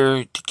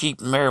year to keep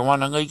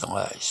marijuana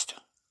legalized.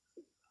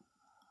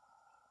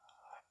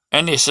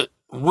 And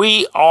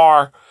we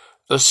are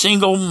the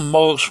single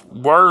most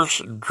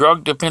worst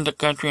drug-dependent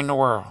country in the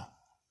world.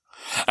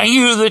 And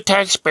you, the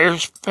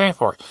taxpayers, pay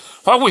for it.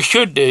 What we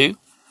should do,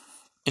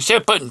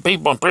 instead of putting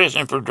people in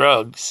prison for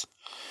drugs,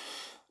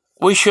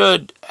 we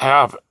should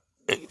have,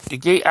 to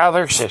get out of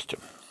their system,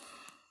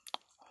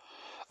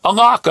 a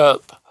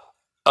lockup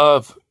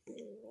of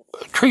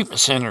treatment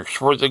centers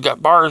where they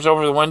got bars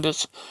over the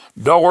windows,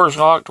 doors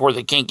locked where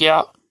they can't get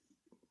out,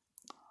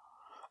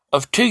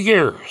 of 2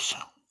 years.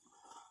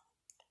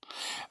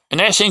 And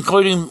that's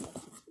including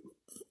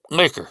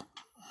liquor.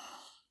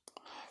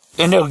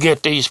 And they'll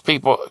get these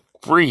people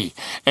free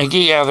and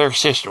get out of their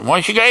system.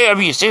 Once you get out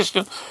of your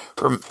system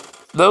from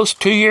those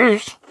 2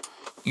 years,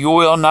 you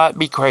will not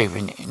be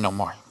craving it no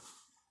more.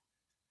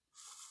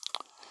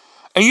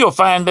 And you'll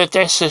find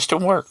that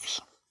system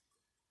works.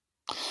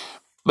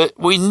 But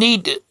we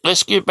need to,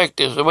 let's get back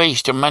to the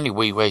waste of money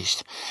we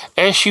waste.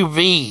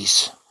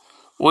 SUVs.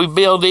 We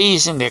build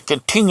these and they're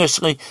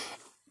continuously,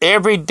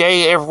 every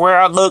day, everywhere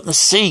I look and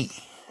see,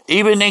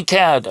 even in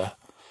Canada,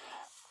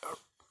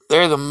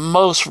 they're the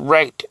most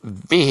wrecked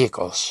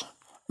vehicles,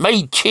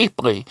 made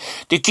cheaply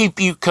to keep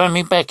you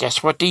coming back.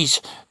 That's what these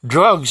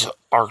drugs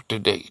are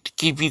today, to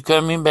keep you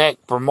coming back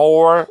for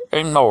more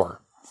and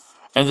more.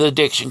 And the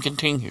addiction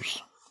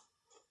continues.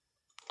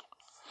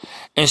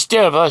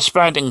 Instead of us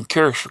finding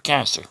cures for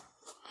cancer,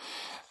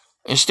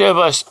 instead of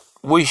us,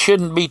 we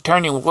shouldn't be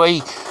turning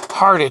away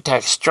heart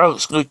attacks,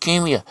 strokes,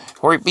 leukemia,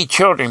 where it be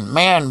children,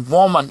 man,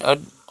 woman,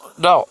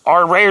 adult,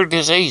 or rare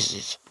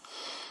diseases.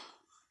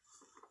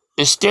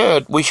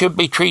 Instead, we should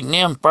be treating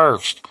them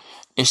first,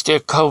 instead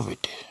of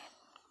COVID.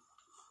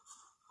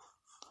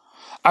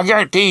 I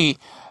guarantee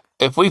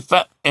if we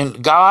find,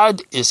 and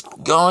God is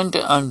going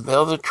to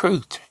unveil the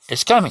truth.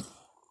 It's coming.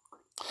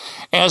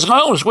 And as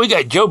long as we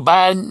got Joe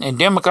Biden and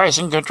Democrats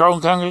in control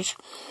in Congress,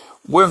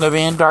 we're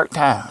living in dark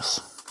times.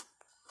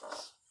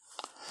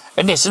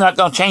 And it's not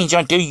going to change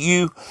until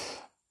you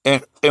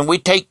and we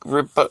take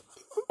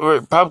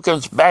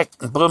Republicans back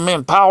and put them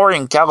in power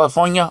in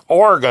California,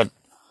 Oregon,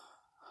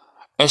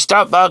 and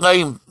stop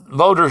violating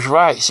voters'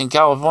 rights in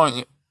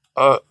California.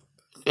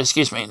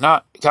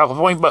 Not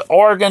California, but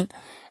Oregon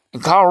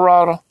and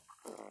Colorado,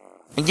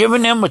 and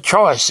giving them a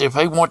choice if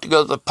they want to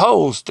go to the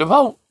polls to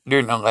vote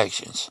during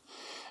elections,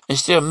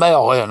 instead of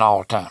mail-in all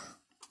the time.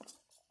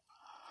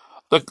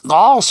 The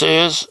law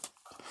says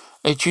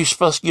that you're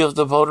supposed to give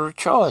the voter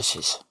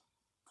choices.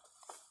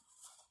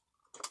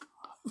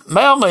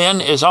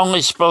 Mail-in is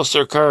only supposed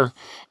to occur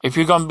if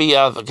you're going to be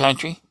out of the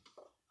country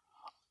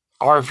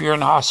or if you're in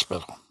the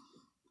hospital.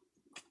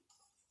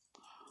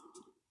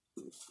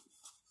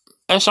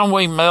 That's the only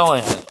way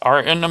mail-in, or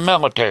in the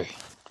military.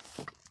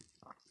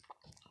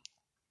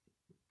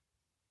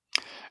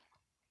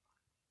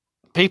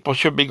 People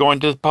should be going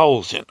to the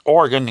polls in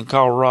Oregon and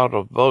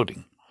Colorado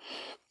voting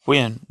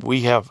when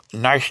we have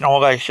national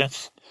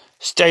elections,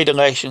 state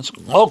elections,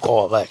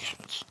 local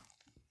elections.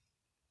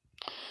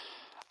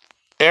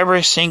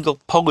 Every single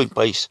polling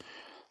place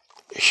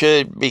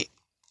should be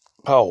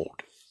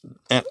polled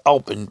and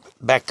opened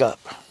back up.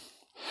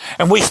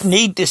 And we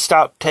need to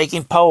stop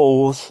taking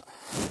polls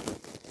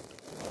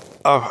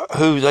of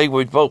who they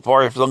would vote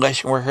for if the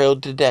election were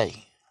held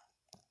today.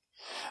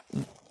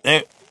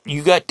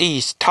 You got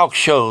these talk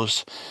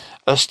shows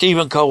of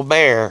Stephen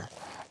Colbert,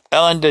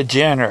 Ellen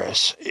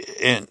DeGeneres,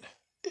 and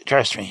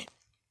trust me,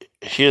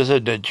 she is a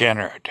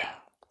degenerate.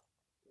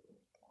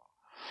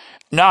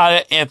 Not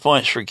an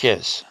influence for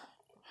kids.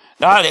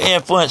 Not an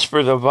influence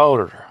for the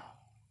voter.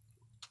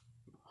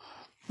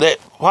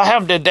 What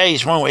happened to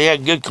days when we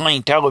had good,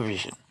 clean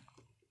television?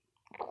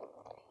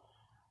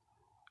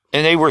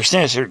 And they were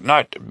censored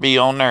not to be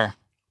on there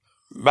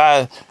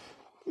by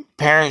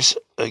parents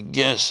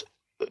against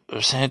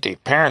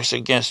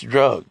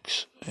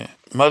drugs,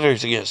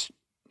 mothers against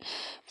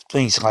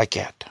things like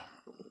that.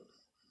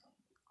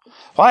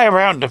 Why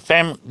around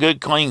the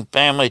good, clean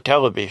family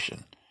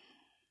television?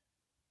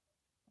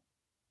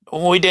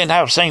 We didn't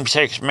have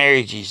same-sex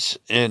marriages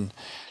and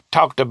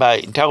talked about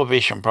it in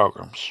television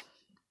programs.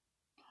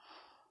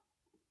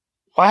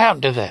 What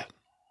happened to that?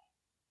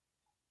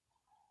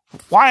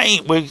 Why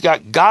ain't we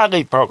got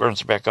godly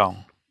programs back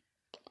on?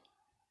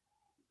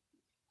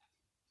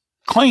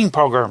 Clean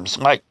programs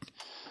like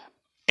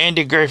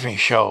Andy Griffin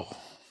Show,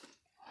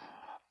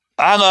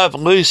 I Love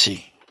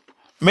Lucy,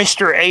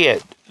 Mr.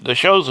 Ed, the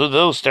shows of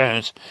those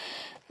times,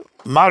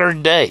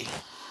 modern day.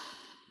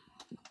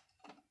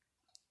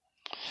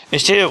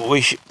 Instead,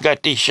 we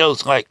got these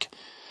shows like,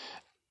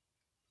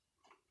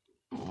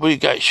 we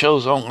got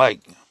shows on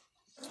like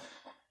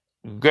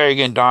Greg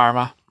and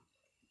Dharma.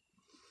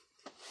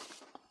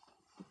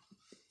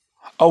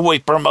 Oh, we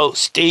promote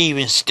Steve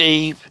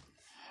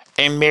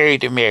and Mary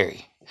to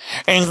Mary.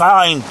 And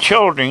allowing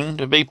children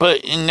to be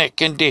put in that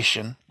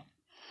condition.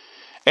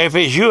 If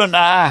it's you and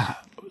I,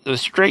 the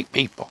straight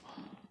people,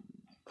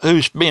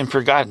 who's been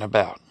forgotten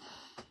about,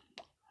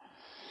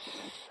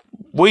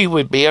 we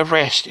would be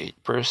arrested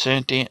for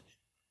assenting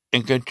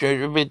and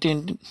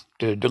contributing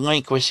to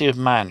delinquency of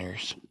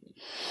minors.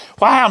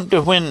 What happened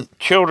to when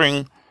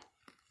children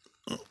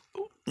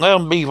let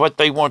them be what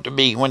they want to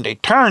be when they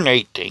turn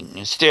 18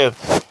 instead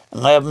of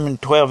 11,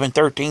 12, and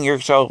 13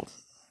 years old?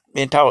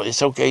 being taught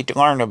it's okay to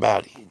learn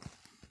about it.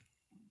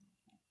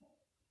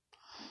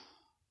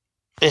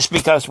 It's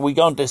because we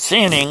go to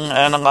sinning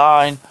and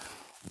allowing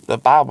the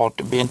Bible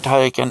to be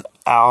taken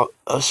out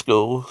of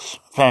schools,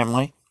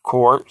 family,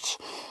 courts,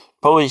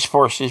 police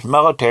forces,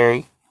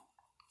 military,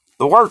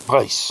 the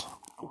workplace.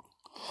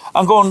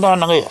 I'm going down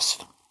the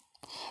list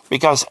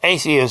because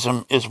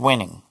atheism is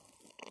winning.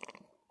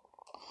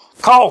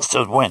 Cults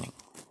is winning.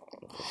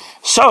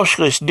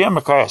 Socialist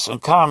Democrats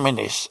and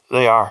communists,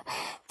 they are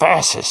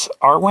fascists,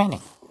 are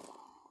winning.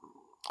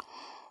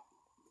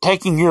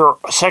 Taking your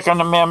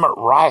Second Amendment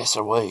rights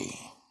away.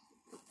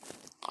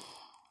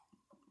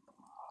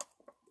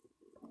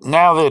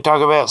 Now they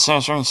talk about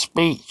censoring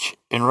speech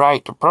and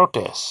right to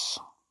protest.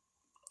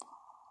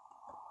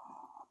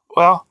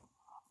 Well,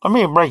 let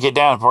me break it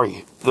down for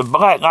you. The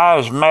Black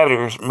Lives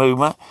Matter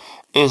movement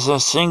is the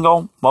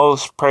single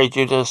most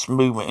prejudiced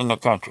movement in the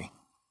country.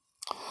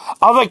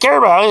 All they care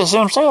about is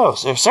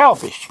themselves. They're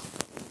selfish.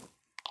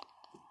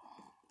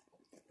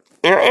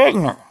 They're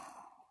ignorant.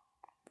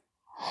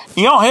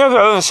 You don't hear the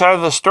other side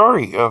of the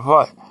story of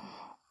what.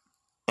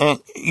 And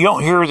you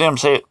don't hear them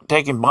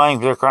taking blame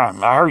for their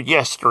crime. I heard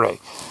yesterday,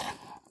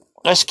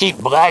 let's keep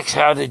blacks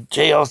out of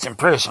jails and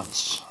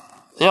prisons.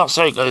 They don't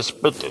say let's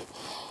put the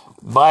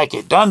black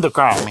that done the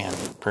crime in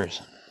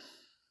prison.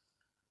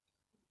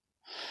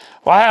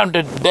 What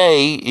happened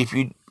today, if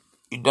you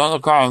done the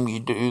crime, you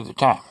do the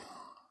time.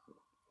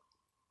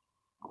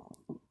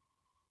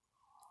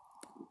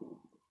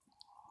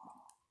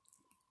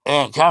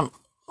 And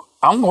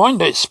I'm going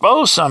to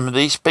expose some of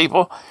these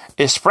people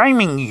as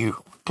framing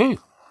you, too.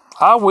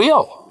 I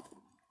will.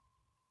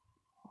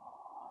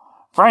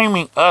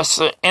 Framing us,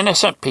 the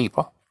innocent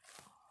people.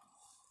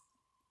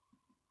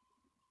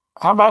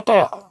 How about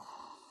that?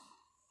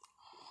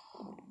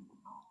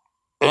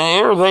 And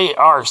here they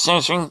are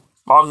censoring,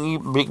 following you.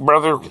 Big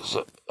Brother, it's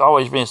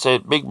always been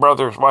said, Big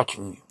Brother is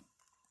watching you.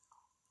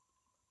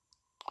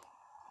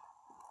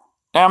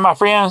 Now, my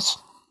friends,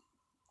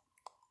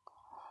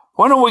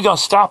 when are we going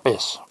to stop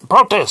this?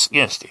 Protest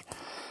against it.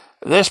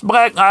 This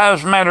Black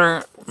Lives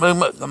Matter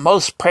movement, the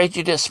most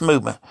prejudiced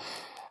movement.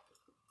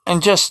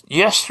 And just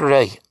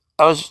yesterday,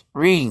 I was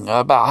reading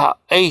about how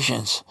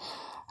Asians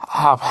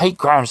have hate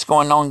crimes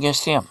going on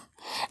against them.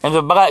 And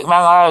the Black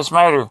Lives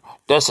Matter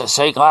doesn't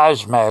say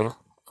lives matter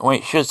when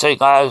it should say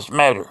lives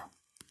matter.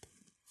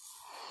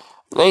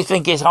 They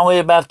think it's only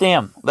about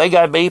them. They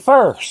got to be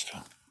first.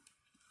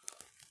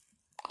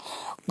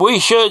 We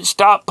should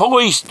stop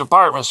police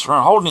departments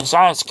from holding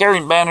signs,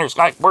 carrying banners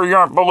like we're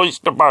your police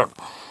department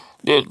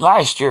did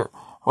last year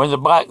when the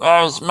Black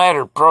Lives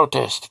Matter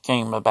protest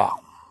came about.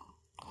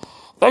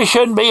 They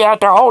shouldn't be out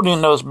there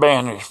holding those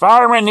banners.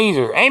 Firemen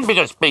either. Ain't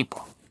because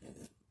people.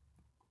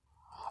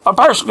 A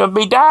person could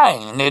be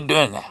dying and they're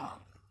doing that.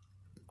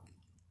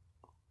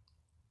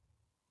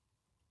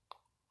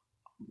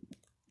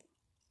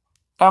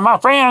 Now, my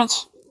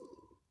friends,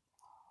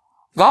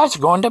 God's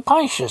going to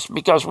punish us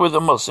because we're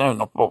the most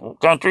sinful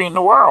country in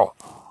the world.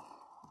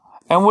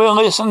 And we'll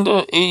listen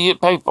to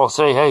idiot people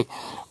say, hey,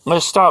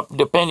 let's stop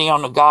depending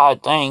on the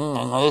God thing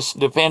and let's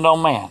depend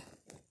on man.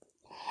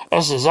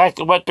 That's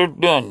exactly what they're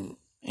doing,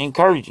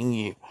 encouraging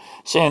you.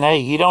 Saying, hey,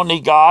 you don't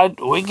need God.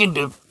 We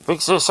can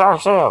fix this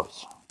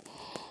ourselves.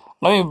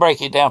 Let me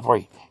break it down for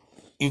you.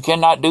 You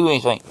cannot do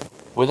anything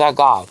without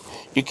God.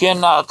 You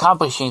cannot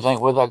accomplish anything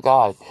without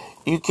God.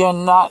 You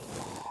cannot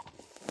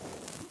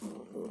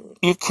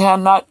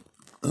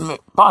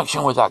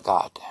function without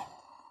God.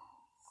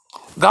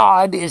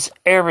 God is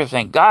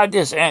everything. God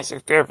just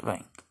answers to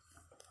everything.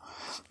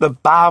 The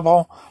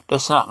Bible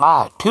does not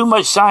lie. Too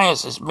much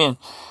science has been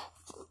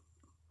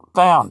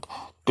found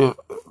to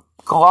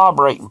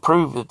corroborate and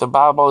prove that the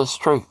Bible is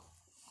true.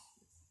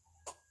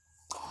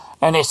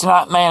 And it's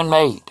not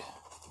man-made.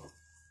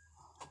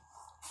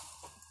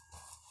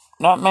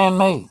 Not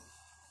man-made.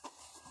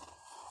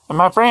 And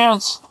my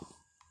friends,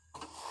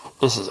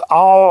 this is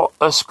all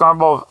a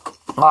scrambled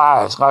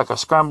lies, like a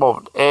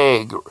scrambled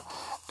egg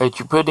that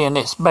you put in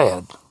its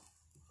bed.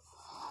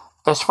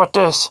 That's what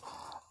this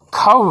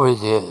COVID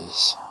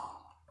is.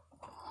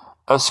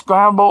 A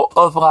scramble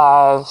of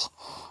lies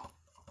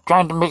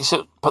trying to mix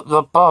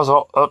the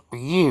puzzle up for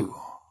you.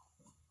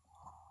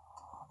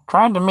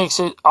 Trying to mix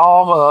it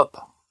all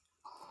up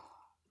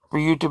for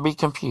you to be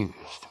confused.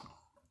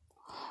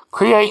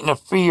 Creating a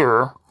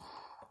fear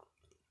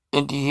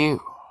into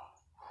you.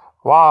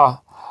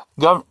 While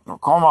Governor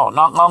Cuomo,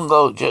 not long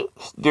ago,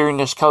 just during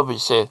this COVID,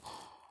 said,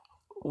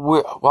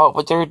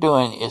 what they're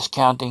doing is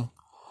counting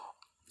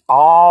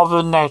all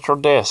the natural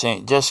deaths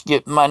and just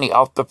get money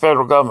off the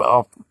federal government,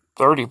 off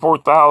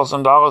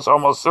 $34,000,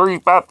 almost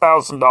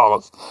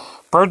 $35,000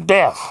 per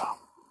death.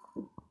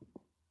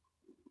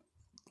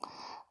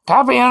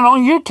 Type in on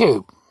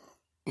YouTube.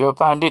 You'll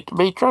find it to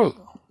be true.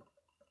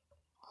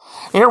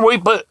 Here we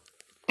put,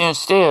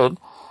 instead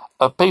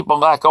of people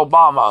like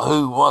Obama,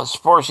 who wants to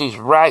force his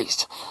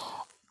rights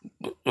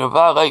to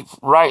violate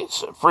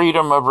rights,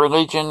 freedom of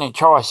religion and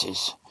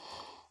choices,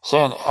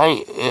 saying,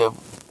 hey, if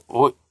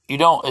you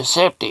don't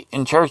accept it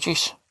in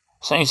churches,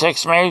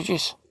 same-sex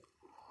marriages,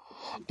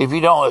 if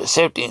you don't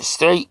accept it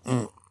straight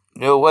and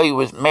do away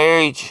with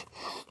marriage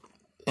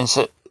and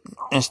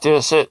instead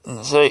of sit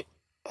and say,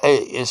 hey,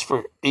 it's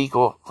for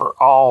equal for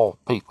all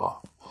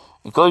people,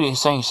 including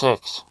same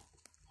sex,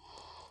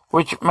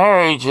 which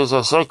marriage is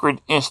a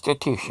sacred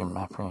institution,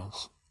 my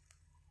friends.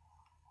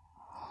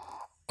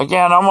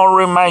 Again, I'm going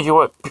to remind you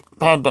what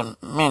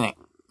pandemic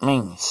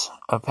means.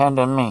 A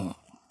pandemic.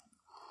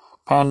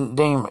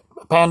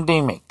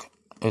 Pandemic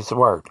is the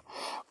word.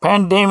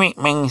 Pandemic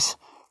means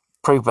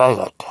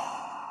prevalent.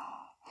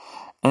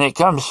 And it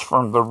comes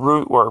from the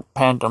root word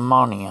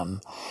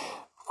pandemonium,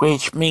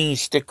 which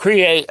means to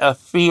create a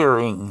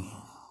fearing.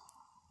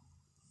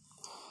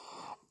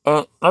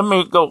 Let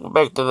me go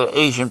back to the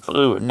Asian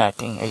flu in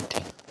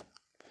 1918.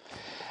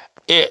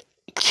 It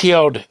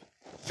killed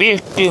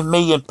 50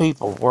 million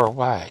people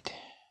worldwide.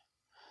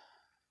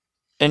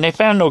 And they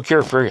found no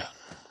cure for it.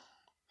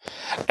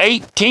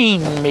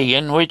 18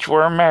 million, which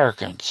were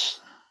Americans.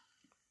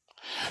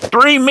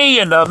 3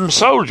 million of them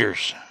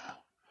soldiers,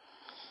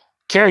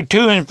 carried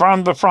to and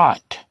from the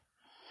front.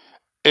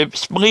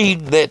 It's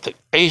believed that the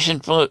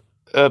Asian flu,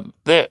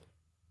 that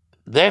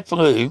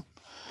flu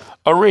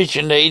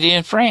originated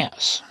in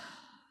France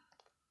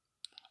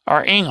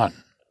or England,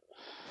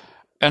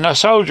 and a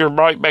soldier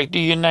brought it back to the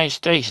United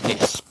States, and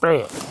it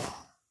spread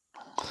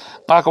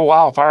like a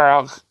wildfire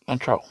out of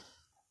control.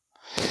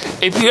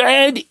 If you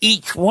add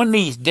each one of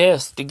these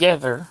deaths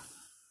together,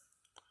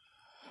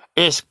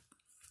 it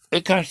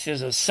comes to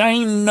the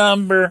same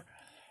number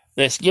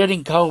that's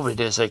getting COVID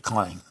as they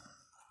claim.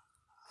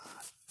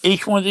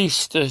 Each one of these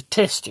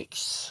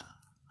statistics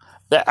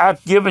that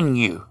I've given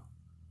you,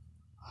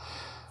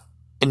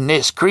 and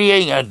it's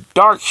creating a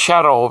dark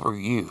shadow over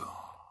you.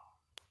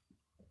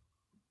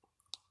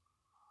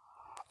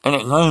 And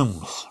it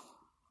looms.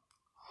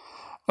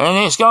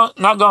 And it's not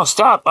going to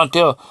stop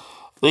until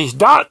these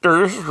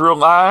doctors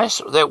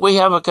realize that we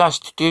have a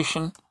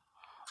constitution,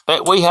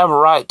 that we have a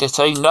right to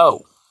say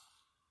no.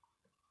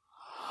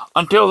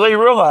 Until they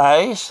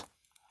realize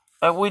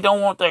that we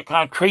don't want that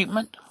kind of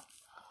treatment,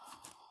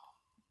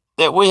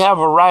 that we have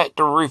a right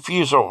to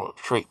refusal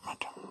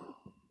treatment,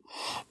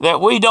 that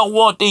we don't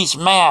want these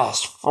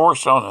masks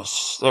forced on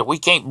us that we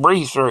can't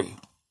breathe through.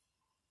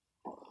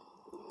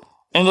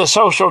 And the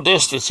social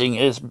distancing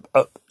is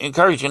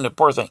encouraging the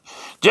poor thing.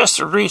 Just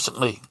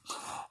recently,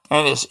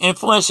 and it's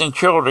influencing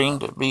children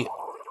to be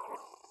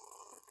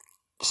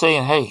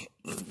saying, hey,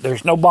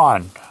 there's no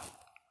bond.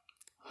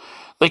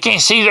 They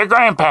can't see their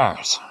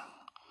grandparents.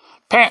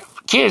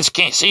 Kids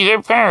can't see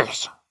their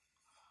parents.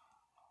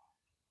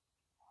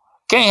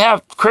 Can't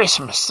have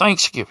Christmas,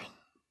 Thanksgiving.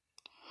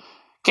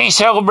 Can't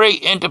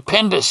celebrate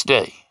Independence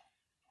Day.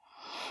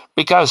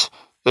 Because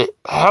the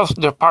health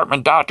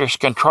department doctors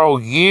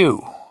control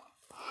you.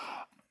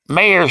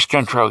 Mayors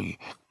control you.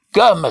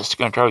 Governments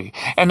control you.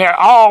 And they're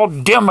all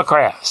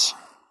Democrats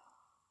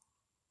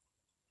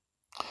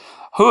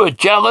who are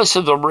jealous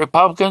of the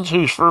Republicans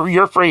who's for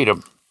your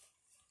freedom.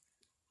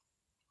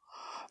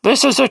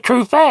 This is a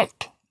true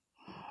fact.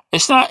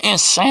 It's not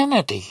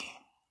insanity.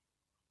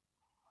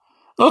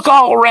 Look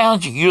all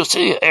around you. You'll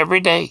see it every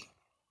day.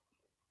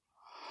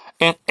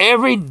 In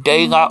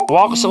everyday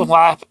walks of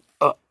life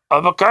of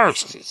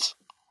occurrences.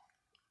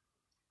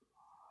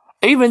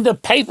 Even the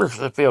papers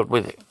are filled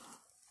with it.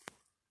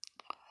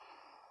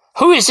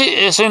 Who is it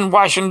that's in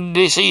Washington,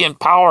 D.C. in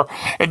power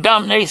and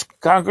dominates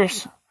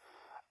Congress?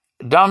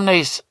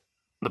 Dominates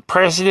the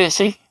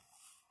presidency?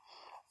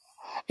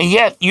 And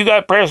yet you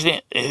got a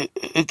president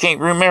who can't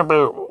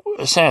remember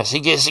a sentence. He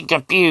gets it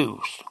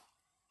confused.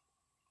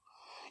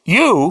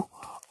 You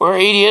were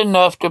idiot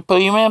enough to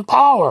put him in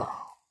power.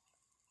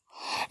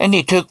 And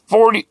he took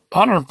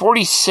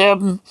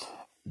 $147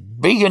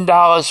 billion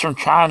from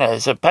China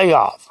as a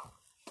payoff.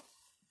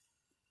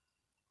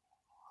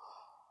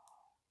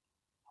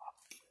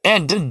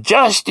 And the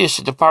Justice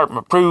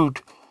Department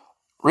proved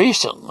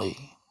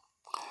recently,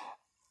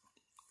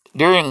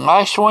 during the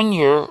last 1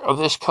 year of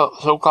this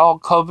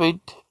so-called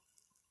COVID,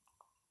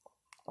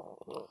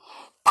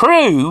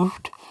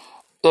 proved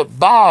that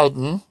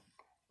Biden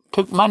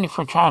took money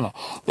from China.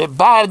 That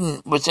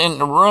Biden was in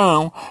the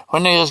room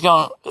when they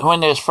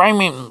was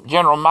framing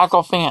General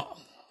Michael Flynn,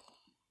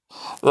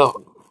 the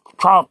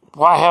Trump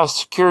White House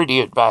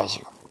security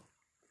advisor.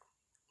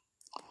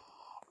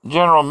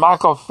 General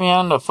Michael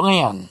Flynn of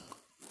Flynn,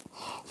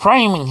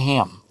 framing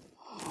him.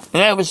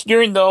 And that was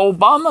during the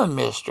Obama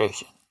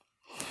administration.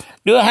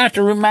 Do I have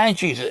to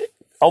remind you that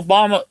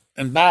Obama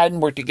and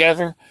Biden were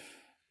together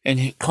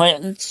in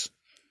Clinton's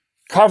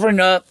covering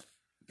up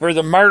for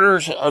the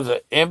murders of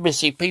the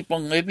embassy people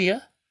in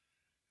Libya?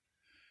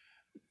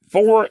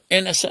 4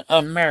 innocent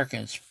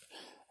Americans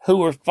who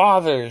were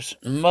fathers,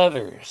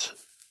 mothers,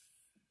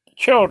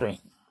 children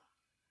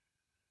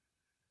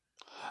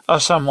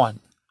of someone.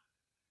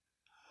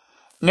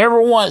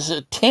 Never once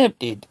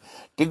attempted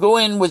to go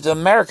in with the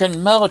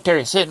American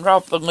military sitting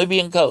off the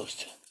Libyan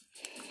coast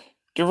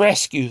to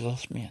rescue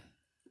those men.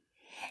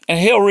 And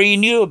Hillary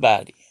knew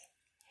about it.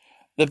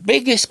 The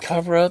biggest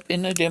cover-up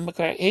in the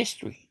Democrat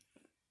history.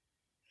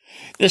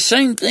 The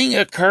same thing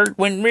occurred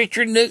when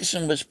Richard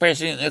Nixon was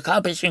president,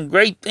 accomplishing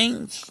great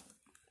things.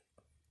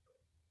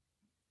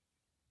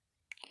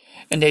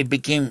 And they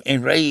became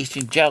enraged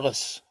and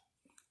jealous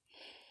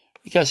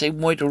because they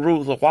wanted to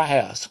rule the White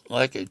House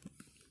like a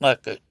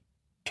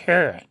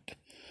tyrant.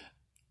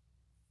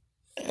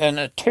 And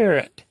a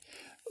tyrant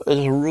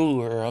is a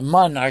ruler, a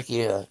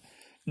monarchy, a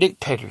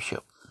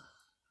dictatorship.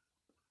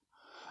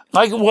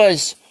 Like it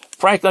was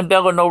Franklin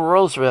Delano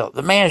Roosevelt.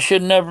 The man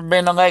should have never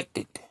been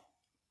elected.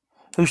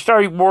 Who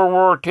started World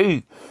War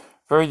II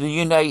for the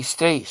United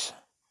States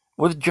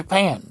with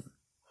Japan.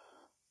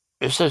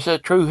 This is a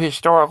true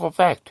historical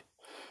fact.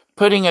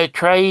 Putting a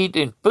trade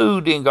and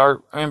food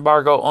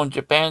embargo on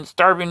Japan,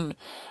 starving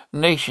the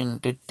nation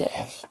to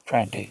death,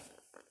 trying to.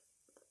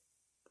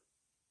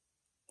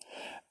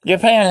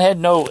 Japan had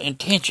no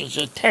intentions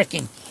of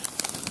attacking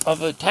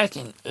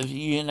the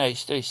United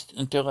States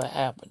until it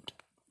happened.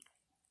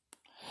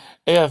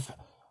 If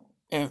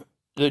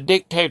the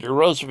dictator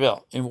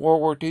Roosevelt in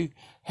World War II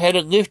had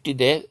lifted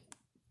that,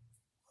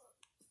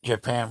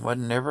 Japan would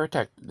have never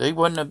attacked. They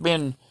wouldn't have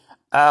been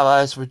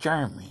allies with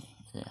Germany.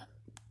 Yeah.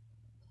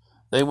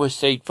 They would have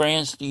stayed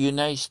friends to the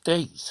United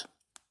States.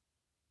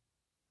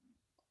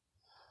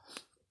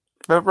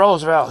 But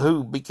Roosevelt,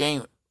 who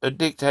became a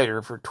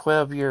dictator for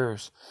 12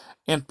 years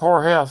in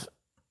poor health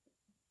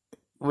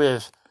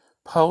with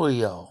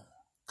polio,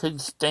 couldn't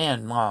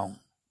stand long,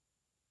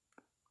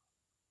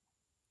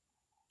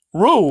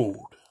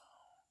 ruled.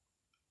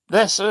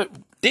 That's a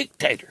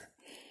dictator.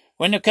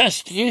 When the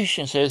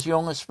Constitution says you're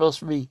only supposed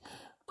to be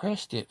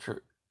president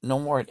for no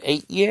more than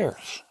 8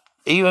 years.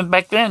 Even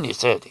back then, you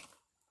said it.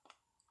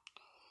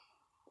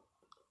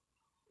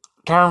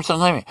 Terms and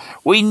limit.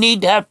 We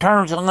need to have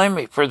terms and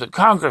limit for the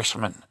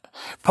congressman.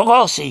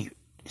 Pelosi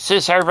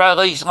sits there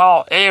violating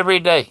law every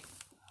day.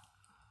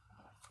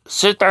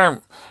 Sit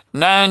there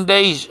 9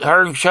 days,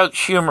 her and Chuck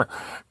Schumer,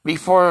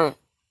 before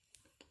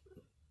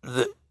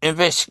the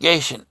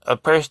investigation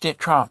of President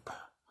Trump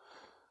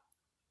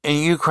in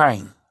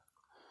Ukraine.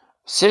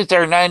 Sit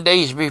there 9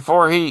 days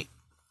before it's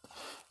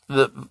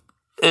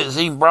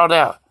even brought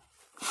out,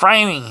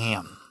 framing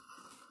him.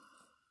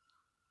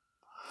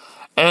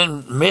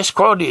 And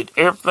misquoted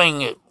everything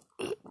that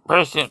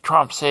President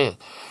Trump said.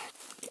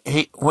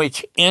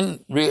 Which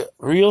in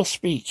real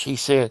speech, he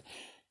said,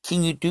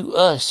 can you do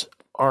us,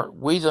 or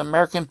we the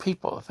American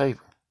people, a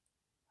favor?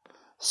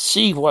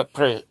 See what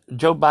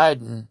Joe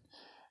Biden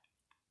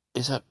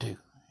is up to.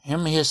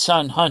 Him and his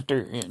son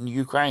Hunter in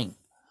Ukraine.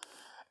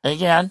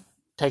 Again,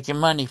 taking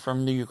money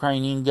from the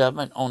Ukrainian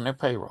government on their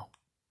payroll.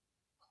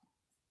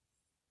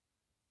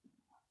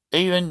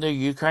 Even the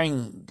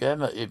Ukrainian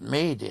government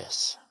admitted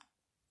this.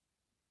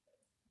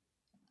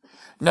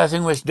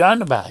 Nothing was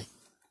done about it.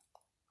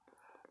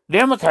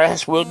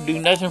 Democrats will do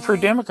nothing for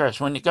Democrats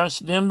when it comes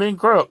to them being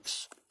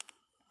crooks.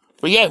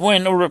 But yet,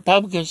 when the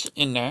Republicans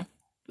in there,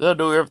 they'll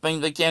do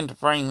everything they can to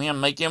frame him,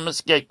 make him a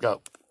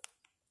scapegoat.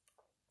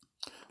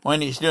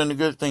 When he's doing the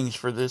good things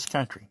for this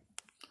country.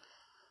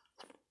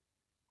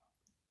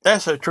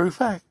 That's a true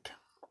fact.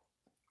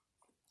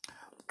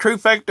 True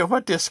fact of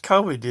what this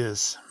COVID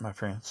is, my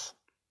friends.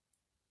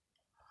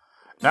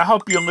 Now, I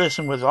hope you'll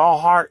listen with all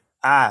heart,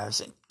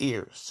 eyes, and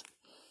ears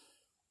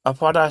of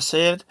what I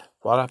said,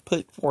 what I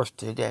put forth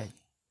today.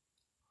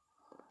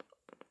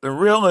 The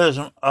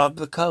realism of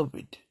the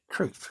COVID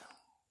truth.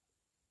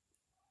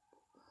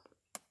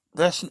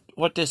 That's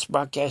what this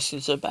broadcast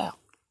is about.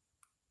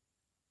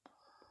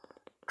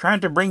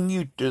 Trying to bring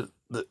you to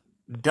the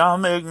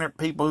dumb, ignorant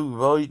people who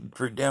voted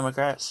for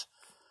Democrats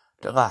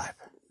to life.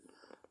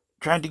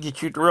 Trying to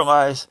get you to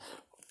realize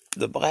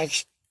the Black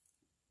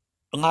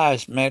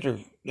Lives Matter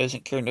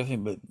doesn't care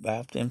nothing but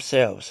about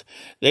themselves.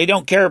 They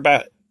don't care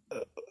about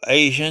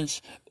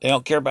Asians. They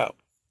don't care about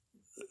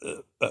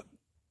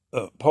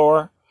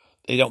poor.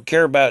 They don't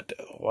care about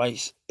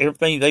whites.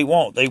 Everything they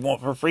want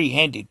for free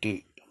handed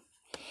to.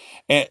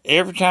 And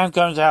every time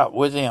comes out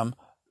with them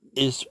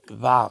is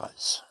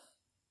violence.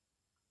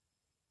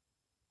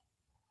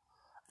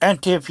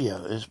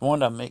 Antifa is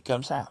one of them that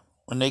comes out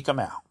when they come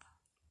out.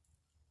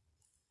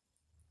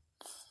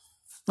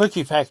 Look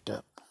your fact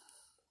up.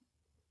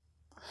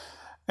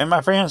 And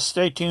my friends,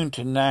 stay tuned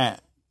tonight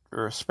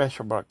for a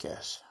special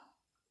broadcast.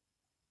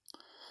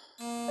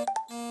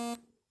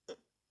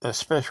 A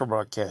special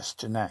broadcast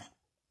tonight.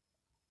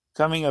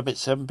 Coming up at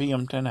 7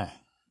 p.m. tonight.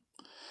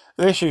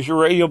 This is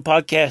your radio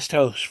podcast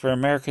host for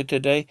America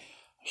Today,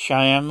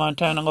 Cheyenne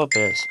Montana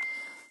Lopez,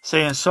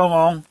 saying so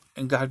long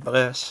and God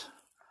bless.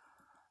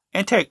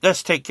 And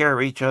let's take care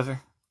of each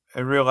other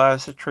and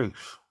realize the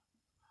truth.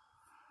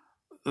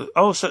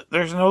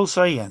 There's an old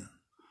saying,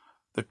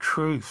 the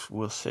truth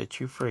will set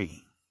you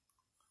free.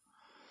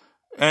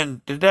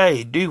 And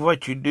today, do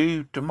what you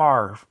do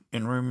tomorrow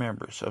in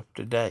remembrance of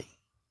today.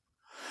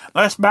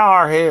 Let's bow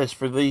our heads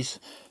for these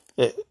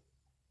that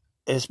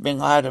has been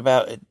lied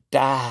about that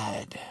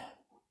died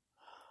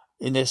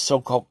in this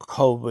so-called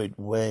COVID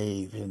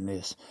wave, in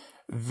this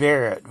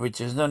variant,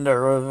 which is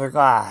under other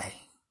lie.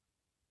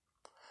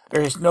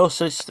 There is no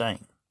such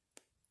thing.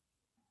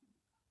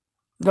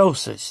 No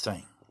such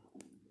thing.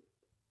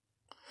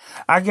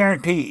 I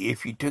guarantee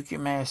if you took your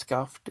mask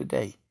off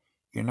today,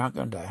 you're not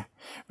going to die.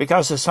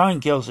 Because the sun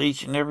kills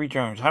each and every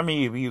germ. How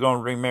many of you are going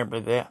to remember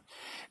that?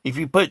 If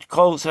you put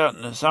clothes out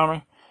in the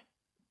summer,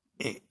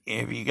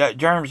 if you got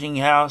germs in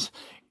your house,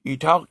 you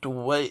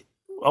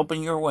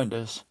open your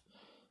windows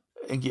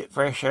and get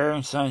fresh air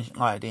and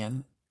sunlight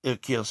in.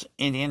 It kills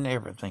any and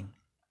everything.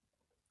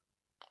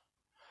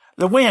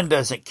 The wind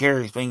doesn't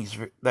carry things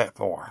that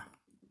far.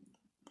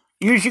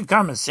 Use your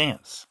common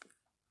sense.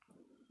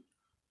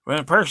 When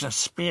a person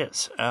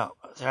spits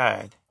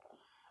outside,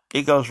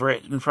 it goes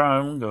right in front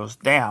of them, goes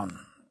down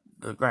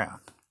the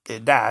ground.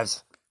 It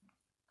dies.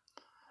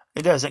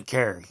 It doesn't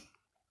carry.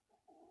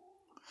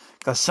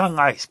 Because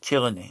sunlight's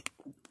killing it.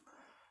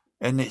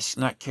 And it's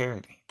not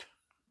carrying it.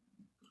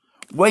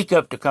 Wake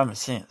up to common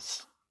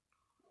sense.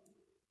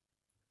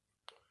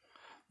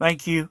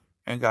 Thank you,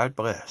 and God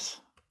bless.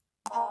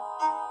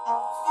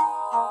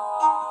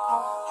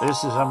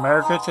 This is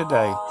America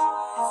Today.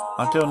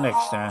 Until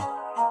next time,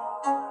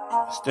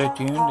 stay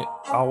tuned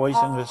always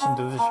and listen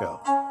to the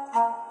show.